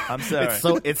 I'm sorry.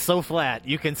 It's so flat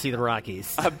you can see the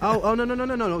Rockies.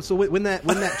 No. So when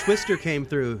that twister came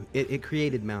through, it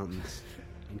created mountains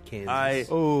in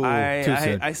Kansas.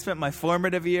 I spent my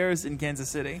formative years in Kansas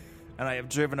City, and I have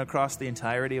driven across the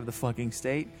entirety of the fucking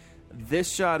state.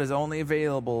 This shot is only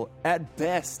available at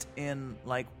best in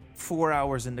like 4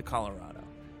 hours into Colorado.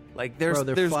 Like there's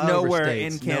nowhere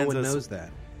in Kansas. No one knows that.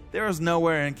 There is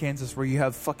nowhere in Kansas where you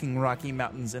have fucking Rocky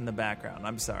Mountains in the background.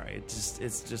 I'm sorry.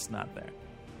 It's just not there.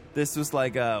 This was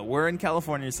like, we're in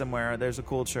California somewhere. There's a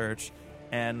cool church,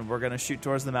 and we're going to shoot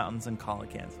towards the mountains and call it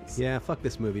Kansas. Yeah, fuck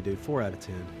this movie, dude. 4 out of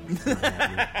 10.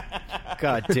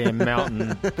 Goddamn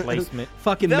mountain placement.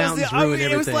 Fucking mountains ruin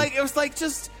everything. It was like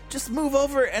just move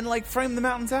over and like frame the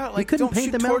mountains out. Like don't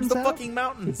shoot the towards the out? fucking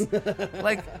mountains.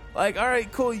 like all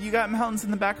right, cool. You got mountains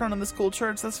in the background of this cool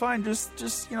church. That's fine. Just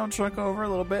truck over a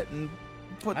little bit and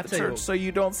put the church so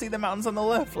you don't see the mountains on the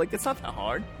left. Like it's not that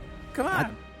hard. Come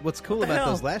on. What's cool about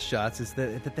those last shots is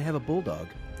that they have a bulldog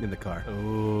in the car.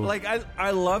 Ooh. Like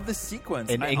I love the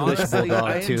sequence. An English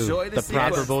bulldog too. Enjoy the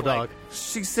proper bulldog. Like,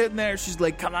 she's sitting there. She's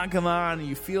like, "Come on!" And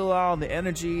you feel all the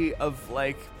energy of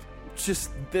like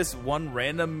just this one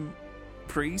random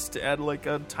priest at like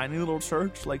a tiny little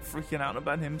church, like freaking out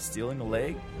about him stealing a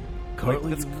leg.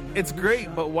 Like, it's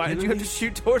great, but why did you have to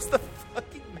shoot towards the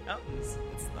fucking mountains?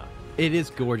 It is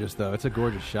gorgeous, though. It's a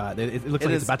gorgeous shot. It looks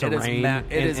like it's about to rain. And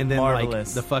then like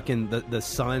marvelous. the fucking the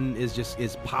sun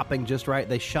is popping just right.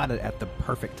 They shot it at the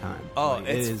perfect time. Oh, like,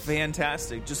 it's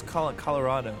fantastic. Just call it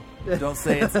Colorado. Don't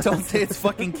say it's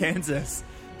fucking Kansas.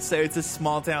 Say it's a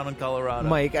small town in Colorado.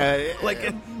 Mike,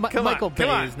 Michael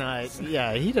Bay is not.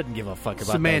 Yeah, he doesn't give a fuck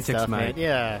about semantics, that stuff, Mike. Man.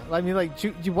 Yeah, I mean, like,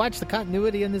 do you watch the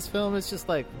continuity in this film? It's just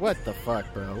like, what the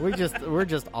fuck, bro? We're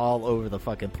just all over the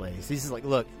fucking place. He's just like,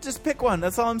 look, just pick one.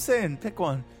 That's all I'm saying. Pick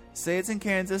one. Say it's in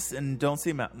Kansas and don't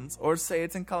see mountains, or say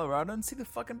it's in Colorado and see the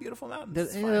fucking beautiful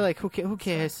mountains. And they're like, who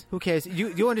cares? Who cares?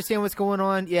 You understand what's going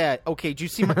on? Yeah. Okay. Did you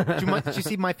see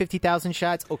my 50,000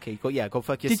 shots? Okay. Go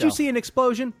fuck yourself. Did you see an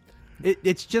explosion?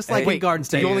 It's just like in Garden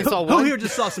State. You only saw one? Who here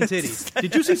just saw some titties?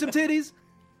 Did you see some titties?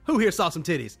 Who here saw some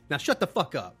titties? Now shut the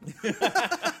fuck up.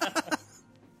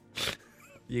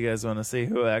 You guys want to see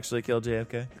who actually killed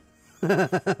JFK?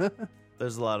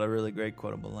 There's a lot of really great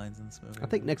quotable lines in this movie. I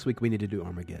think next week we need to do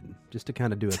Armageddon, just to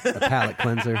kind of do a palate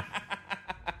cleanser.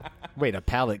 Wait, a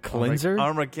palate cleanser?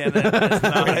 Armageddon is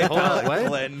not a palate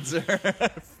cleanser.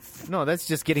 No, that's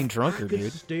just getting drunker,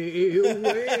 dude. Stay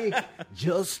away,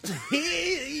 just to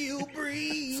hear you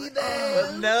breathe.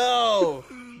 No.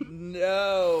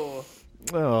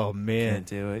 Oh man, Can't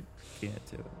do it.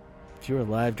 If you were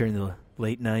alive during the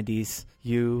late 90s,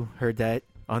 you heard that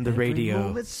on the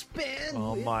radio.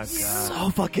 Oh my god, so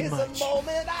fucking much. So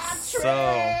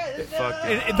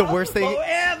fucking. And the worst thing.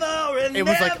 Forever It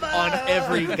was like on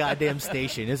every goddamn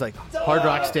station. It was like Hard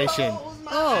Rock station.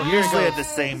 Oh, usually at the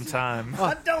same time. Oh,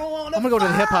 I'm gonna go to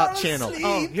the hip hop channel.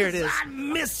 Oh, here it is. I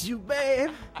miss you, babe.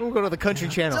 I'm gonna go to the country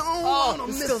channel. Oh,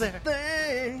 it's still there.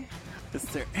 Is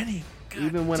there any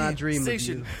even when I dream of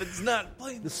you, that's not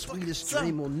playing the sweetest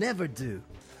dream will never do,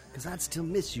 because I'd still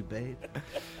miss you, babe.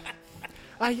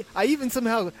 I even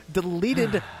somehow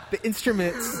deleted the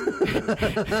instruments.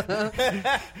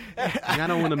 I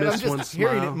don't want to miss one smile.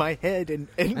 Hearing it in my head and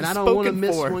I don't want to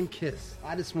miss one kiss.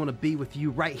 I just want to be with you,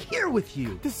 right here with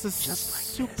you. This is just like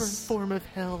super form of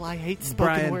hell. I hate spoken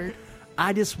Brian, word.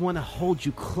 I just want to hold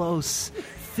you close.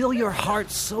 Feel your heart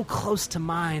so close to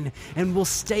mine, and we'll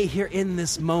stay here in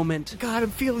this moment. God, I'm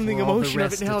feeling the emotion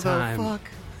of it now, though. Fuck.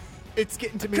 It's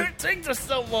getting to me. Can't take this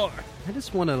no more. I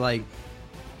just want to, like,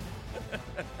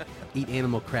 eat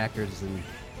animal crackers and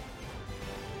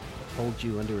hold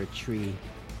you under a tree.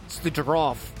 It's the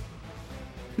giraffe.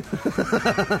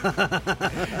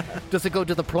 Does it go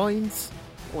to the plains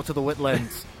or to the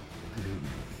wetlands?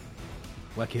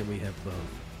 Why can't we have both?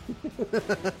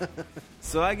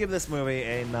 So I give this movie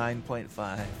a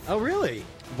 9.5. Oh, really?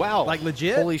 Wow. Like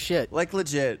legit? Holy shit. Like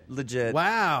legit.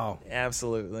 Wow.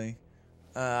 Absolutely.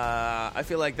 I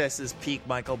feel like this is peak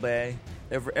Michael Bay.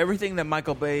 Everything that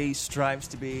Michael Bay strives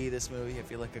to be, this movie, I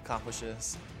feel like,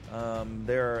 accomplishes.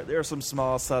 There are some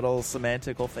small, subtle,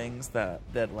 semantical things that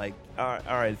like, all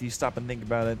right, if you stop and think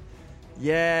about it,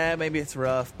 yeah, maybe it's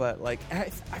rough, but like, I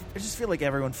just feel like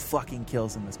everyone fucking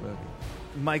kills in this movie.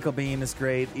 Michael Biehn is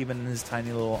great, even in his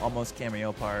tiny little almost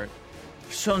cameo part.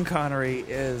 Sean Connery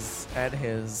is at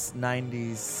his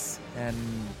 90s and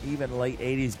even late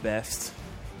 80s best.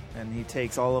 And he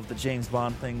takes all of the James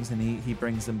Bond things and he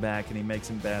brings them back and he makes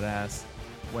him badass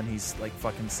when he's like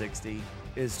fucking 60.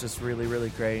 Is just really, really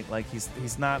great. Like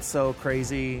he's not so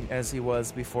crazy as he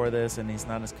was before this, and he's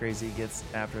not as crazy he gets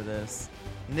after this.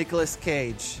 Nicolas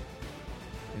Cage.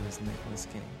 It was Nicolas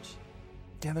Cage.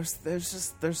 Yeah,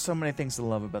 there's so many things to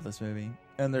love about this movie.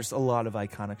 And there's a lot of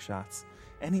iconic shots.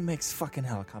 And he makes fucking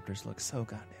helicopters look so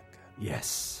goddamn good.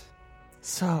 Yes.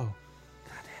 So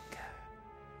goddamn good.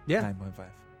 Yeah. 9.5.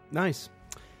 Nice.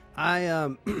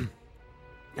 I'm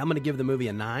going to give the movie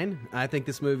a 9. I think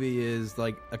this movie is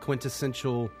like a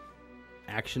quintessential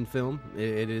action film.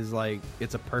 It is like,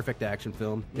 it's a perfect action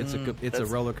film. It's a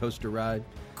roller coaster ride.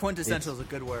 Quintessential is a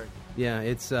good word. Yeah,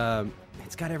 it's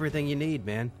got everything you need,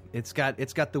 man. It's got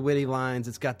the witty lines.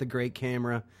 It's got the great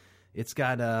camera. It's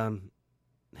got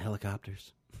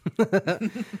helicopters.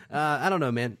 I don't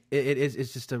know, man.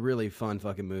 It's just a really fun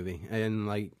fucking movie, and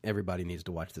like everybody needs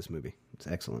to watch this movie. It's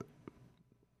excellent.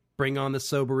 Bring on the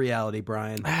sober reality,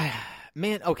 Brian.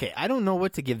 Man, okay, I don't know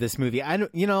what to give this movie. I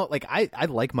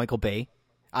like Michael Bay.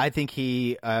 I think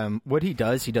he what he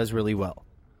does really well.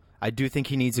 I do think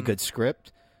he needs a good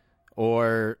script,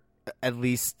 or at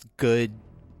least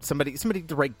somebody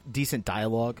to write decent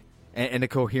dialogue and a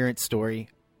coherent story.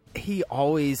 He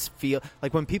always feel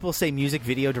like when people say music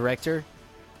video director,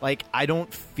 like I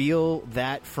don't feel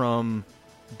that from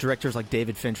directors like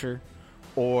David Fincher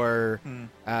or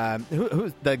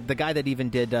who's the guy that even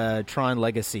did Tron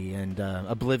Legacy and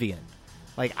Oblivion.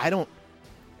 Like I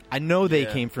know they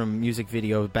came from music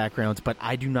video backgrounds, but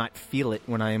I do not feel it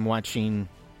when I am watching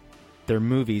their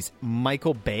movies.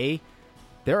 Michael Bay,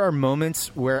 there are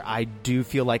moments where I do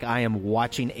feel like I am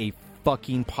watching a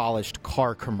fucking polished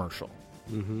car commercial.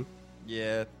 Mm-hmm.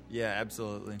 Yeah,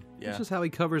 absolutely. Yeah. This is how he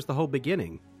covers the whole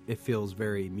beginning. It feels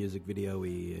very music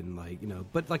video-y and like,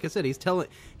 but like I said, he's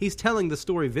telling the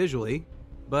story visually,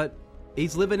 but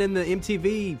he's living in the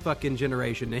MTV fucking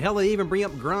generation. Hell, they even bring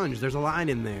up grunge. There's a line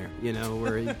in there,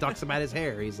 where he talks about his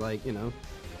hair. He's like,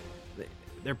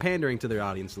 they're pandering to their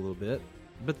audience a little bit,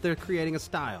 but they're creating a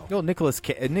style. Well, Nicolas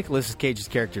Cage's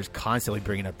character is constantly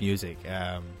bringing up music.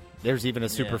 There's even a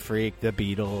super freak, the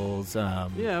Beatles.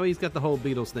 Well, he's got the whole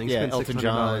Beatles thing. Yeah, Spent Elton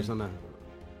John. On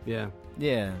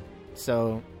Yeah.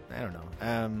 So I don't know.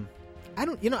 I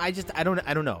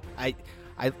don't know. I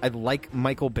like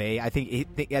Michael Bay. I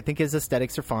think his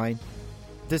aesthetics are fine.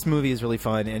 This movie is really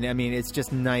fun, and I mean, it's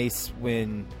just nice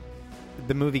when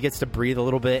the movie gets to breathe a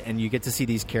little bit, and you get to see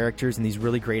these characters and these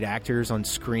really great actors on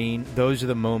screen. Those are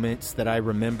the moments that I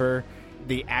remember.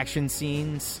 The action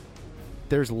scenes,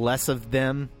 there's less of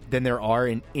them than there are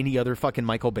in any other fucking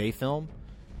Michael Bay film.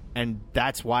 And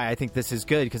that's why I think this is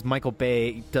good, because Michael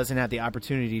Bay doesn't have the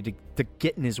opportunity to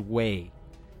get in his way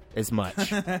as much.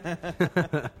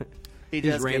 He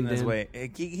does get in his way.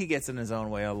 He gets in his own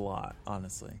way a lot,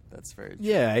 honestly. That's very true.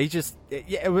 Yeah,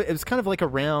 it was kind of like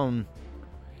around...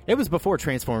 It was before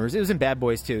Transformers. It was in Bad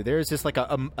Boys 2. There's just like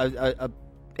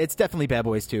it's definitely Bad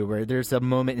Boys 2, where there's a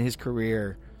moment in his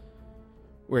career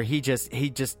where he just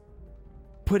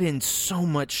put in so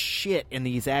much shit in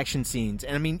these action scenes.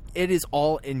 And I mean, it is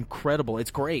all incredible.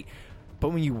 It's great.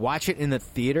 But when you watch it in the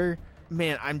theater,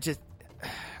 man,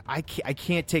 I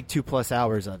can't take 2+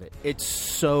 hours of it. It's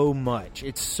so much.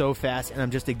 It's so fast, and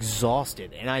I'm just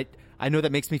exhausted. And I know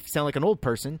that makes me sound like an old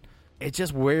person. It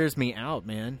just wears me out,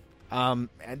 man. And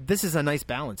this is a nice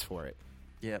balance for it.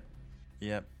 Yep.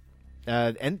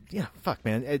 And yeah, fuck,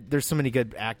 man. There's so many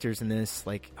good actors in this.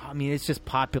 Like, I mean, it's just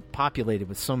populated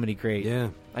with so many great. Yeah.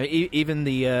 I mean, even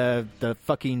the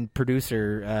fucking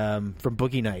producer from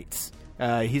Boogie Nights.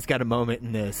 He's got a moment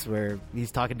in this where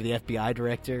he's talking to the FBI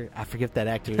director. I forget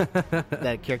that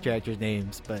character actor's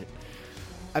names, but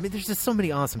I mean, there's just so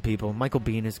many awesome people. Michael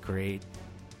Biehn is great.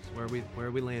 Where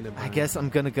are we landing? I guess I'm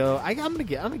gonna go. I'm gonna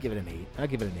give it an 8. I'll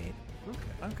give it an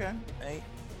 8. Okay. 8.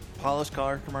 Polished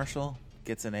car commercial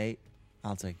gets an 8.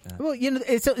 I'll take that. Well,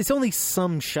 it's only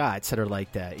some shots that are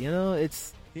like that.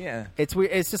 It's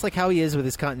weird. It's just like how he is with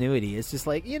his continuity. It's just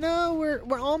like,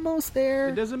 we're almost there.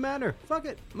 It doesn't matter. Fuck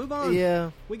it. Move on.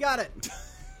 Yeah, we got it.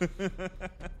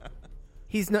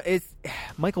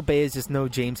 Michael Bay is just no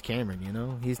James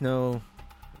Cameron. He's no.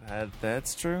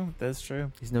 That's true.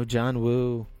 He's no John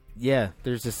Woo. Yeah,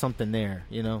 there's just something there.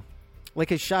 Like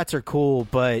his shots are cool,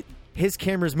 but his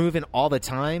camera's moving all the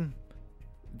time.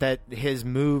 That his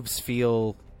moves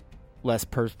feel less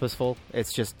purposeful.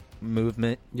 It's just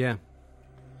movement. Yeah.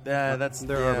 That's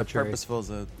arbitrary. Purposeful is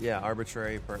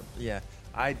arbitrary.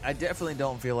 I definitely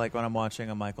don't feel like when I'm watching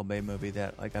a Michael Bay movie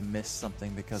that like I missed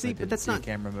something because I didn't see a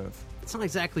camera move. It's not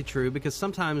exactly true because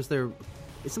sometimes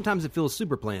it feels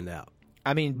super planned out.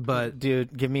 I mean, but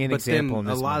dude, give me an example. In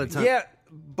this a lot of times, yeah,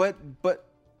 but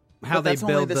how they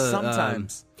build the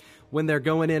sometimes when they're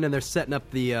going in and they're setting up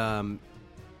the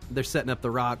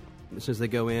rock as soon as they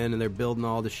go in and they're building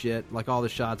all the shit, like all the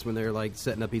shots when they're like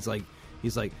setting up. He's like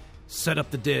set up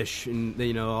the dish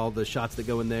and all the shots that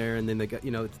go in there, and then they got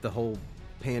it's the whole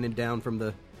panning down from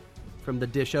the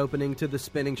dish opening to the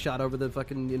spinning shot over the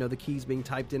fucking the keys being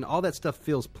typed in. All that stuff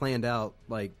feels planned out,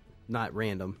 like not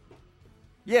random.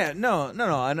 Yeah, no.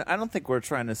 I don't think we're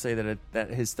trying to say that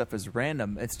his stuff is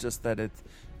random. It's just that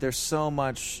there's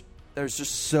just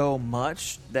so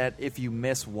much that if you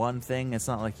miss one thing, it's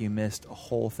not like you missed a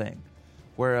whole thing.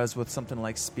 Whereas with something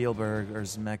like Spielberg or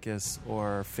Zemeckis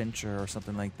or Fincher or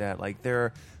something like that, like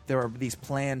there are these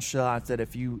planned shots that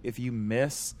if you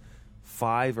miss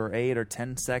 5 or 8 or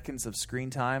 10 seconds of screen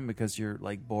time because you're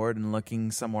like bored and looking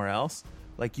somewhere else,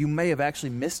 like you may have actually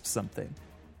missed something.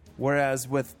 Whereas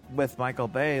with Michael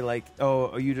Bay, like,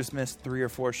 you just missed 3 or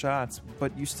 4 shots,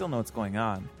 but you still know what's going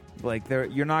on. Like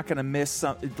you're not going to miss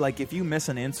some. Like if you miss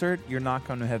an insert, you're not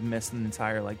going to have missed an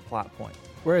entire like plot point.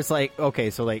 Whereas like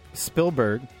so like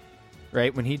Spielberg,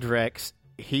 right, when he directs,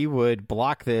 he would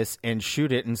block this and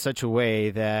shoot it in such a way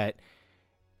that,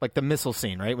 like the missile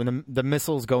scene, right, when the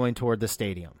missile's going toward the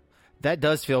stadium, that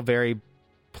does feel very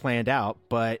planned out,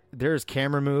 but there's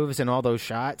camera moves in all those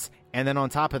shots, and then on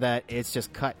top of that, it's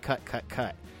just cut.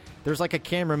 There's like a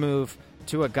camera move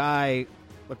to a guy,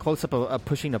 a close up of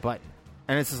pushing a button,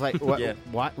 and it's just like,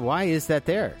 why is that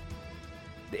there?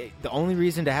 The only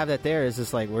reason to have that there is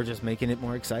just like we're just making it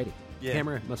more exciting. Yeah.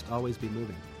 Camera must always be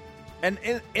moving. And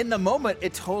in the moment,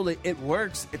 it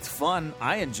works. It's fun.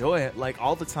 I enjoy it. Like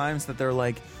all the times that they're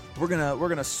like, we're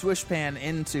gonna swish pan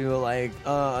into like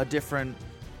a different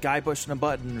guy pushing a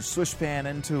button, or swish pan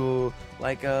into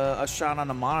like a shot on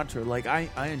a monitor. Like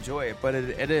I enjoy it, but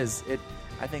it is.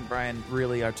 I think Brian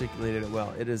really articulated it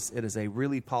well. It is a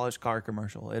really polished car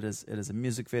commercial. It is a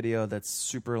music video that's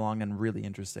super long and really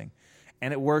interesting,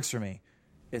 and it works for me.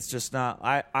 It's just not.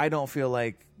 I don't feel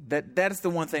like that. That is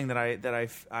the one thing that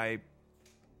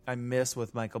I miss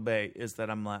with Michael Bay is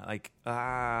that I'm like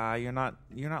you're not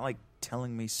like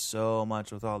telling me so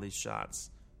much with all these shots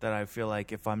that I feel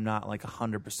like if I'm not like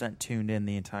 100% tuned in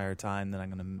the entire time, then I'm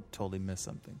gonna totally miss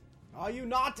something. Are you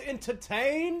not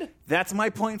entertained? That's my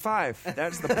 0.5.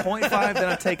 That's the 0.5 that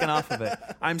I'm taking off of it.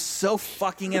 I'm so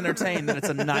fucking entertained that it's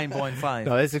a 9.5.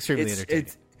 No, it's extremely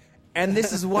entertaining. And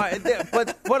this is why,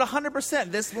 but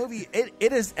 100%, this movie,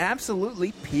 it is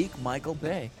absolutely peak Michael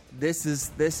Bay. This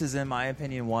is, in my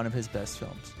opinion, one of his best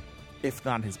films, if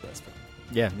not his best film.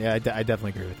 Yeah, I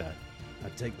definitely agree with that. I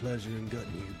take pleasure in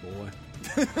gutting you, boy.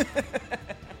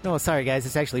 No, sorry, guys.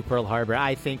 It's actually Pearl Harbor.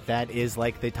 I think that is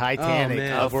like the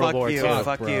Titanic of World War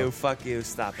II. Fuck you.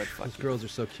 Stop it. Those girls are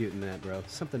so cute in that, bro.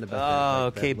 Something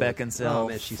about that. Kate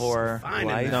Beckinsale she's for so fine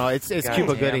life. No, it's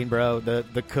Cuba Gooding, bro.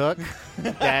 The cook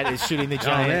that is shooting the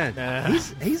giant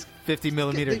he's 50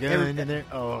 millimeter gun in there.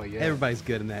 Oh, yeah. Everybody's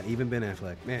good in that. Even Ben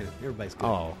Affleck. Man, everybody's good.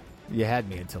 Oh, you had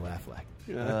me until Affleck.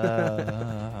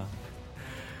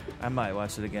 I might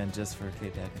watch it again just for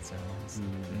Kate Beckinsale.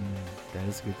 That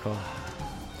is a good call.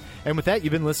 And with that,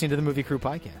 you've been listening to the Movie Crew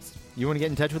Podcast. You want to get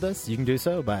in touch with us? You can do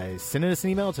so by sending us an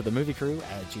email to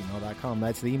themoviecrew@gmail.com.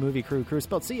 That's the Movie Crew. Crew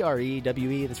spelled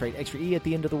C-R-E-W-E. That's right, extra E at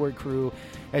the end of the word crew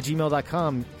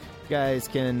 @gmail.com. You guys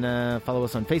can follow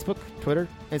us on Facebook, Twitter,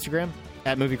 Instagram,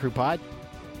 @MovieCrewPod.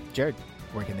 Jared,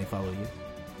 where can they follow you?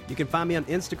 You can find me on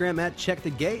Instagram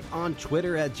 @CheckTheGate, on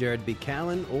Twitter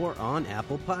 @JaredB.Callen, or on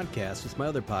Apple Podcasts. It's my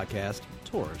other podcast,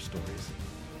 Horror Stories.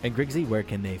 And Griggsy, where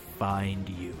can they find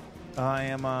you? I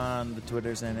am on the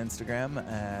Twitters and Instagram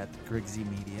 @Griggsy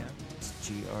Media. It's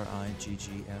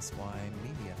GRIGGSY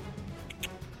Media.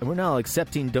 And we're now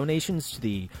accepting donations to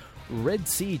the Red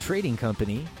Sea Trading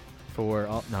Company for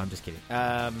all... No, I'm just kidding.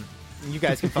 You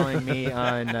guys can find me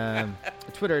on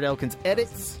Twitter @Elkins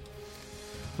Edits.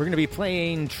 We're going to be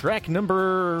playing track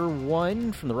number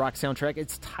 1 from the rock soundtrack.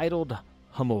 It's titled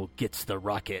Hummel Gets the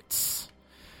Rockets.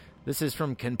 This is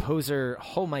from composers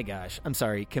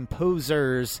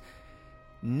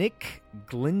Nick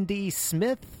Glindy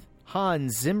Smith,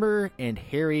 Hans Zimmer, and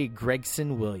Harry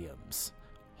Gregson Williams.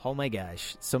 Oh my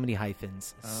gosh, so many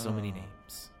hyphens, so many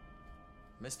names.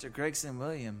 Mr. Gregson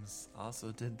Williams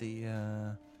also did the...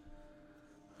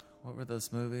 what were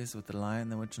those movies with the Lion,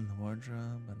 the Witch, and the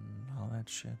Wardrobe and all that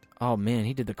shit? Oh, man,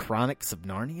 he did the Chronics of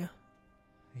Narnia?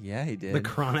 Yeah, he did. The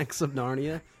Chronics of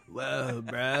Narnia? Whoa,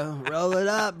 bro. Roll it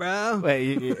up, bro.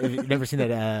 Wait, you've never seen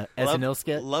that SNL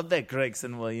skit? Love that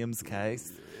Gregson Williams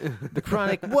case. The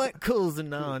Chronic, what calls a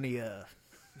Narnia?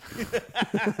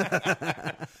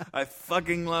 I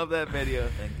fucking love that video.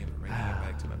 Thank you for bringing it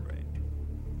back to my brain.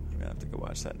 I'm going to have to go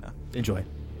watch that now. Enjoy.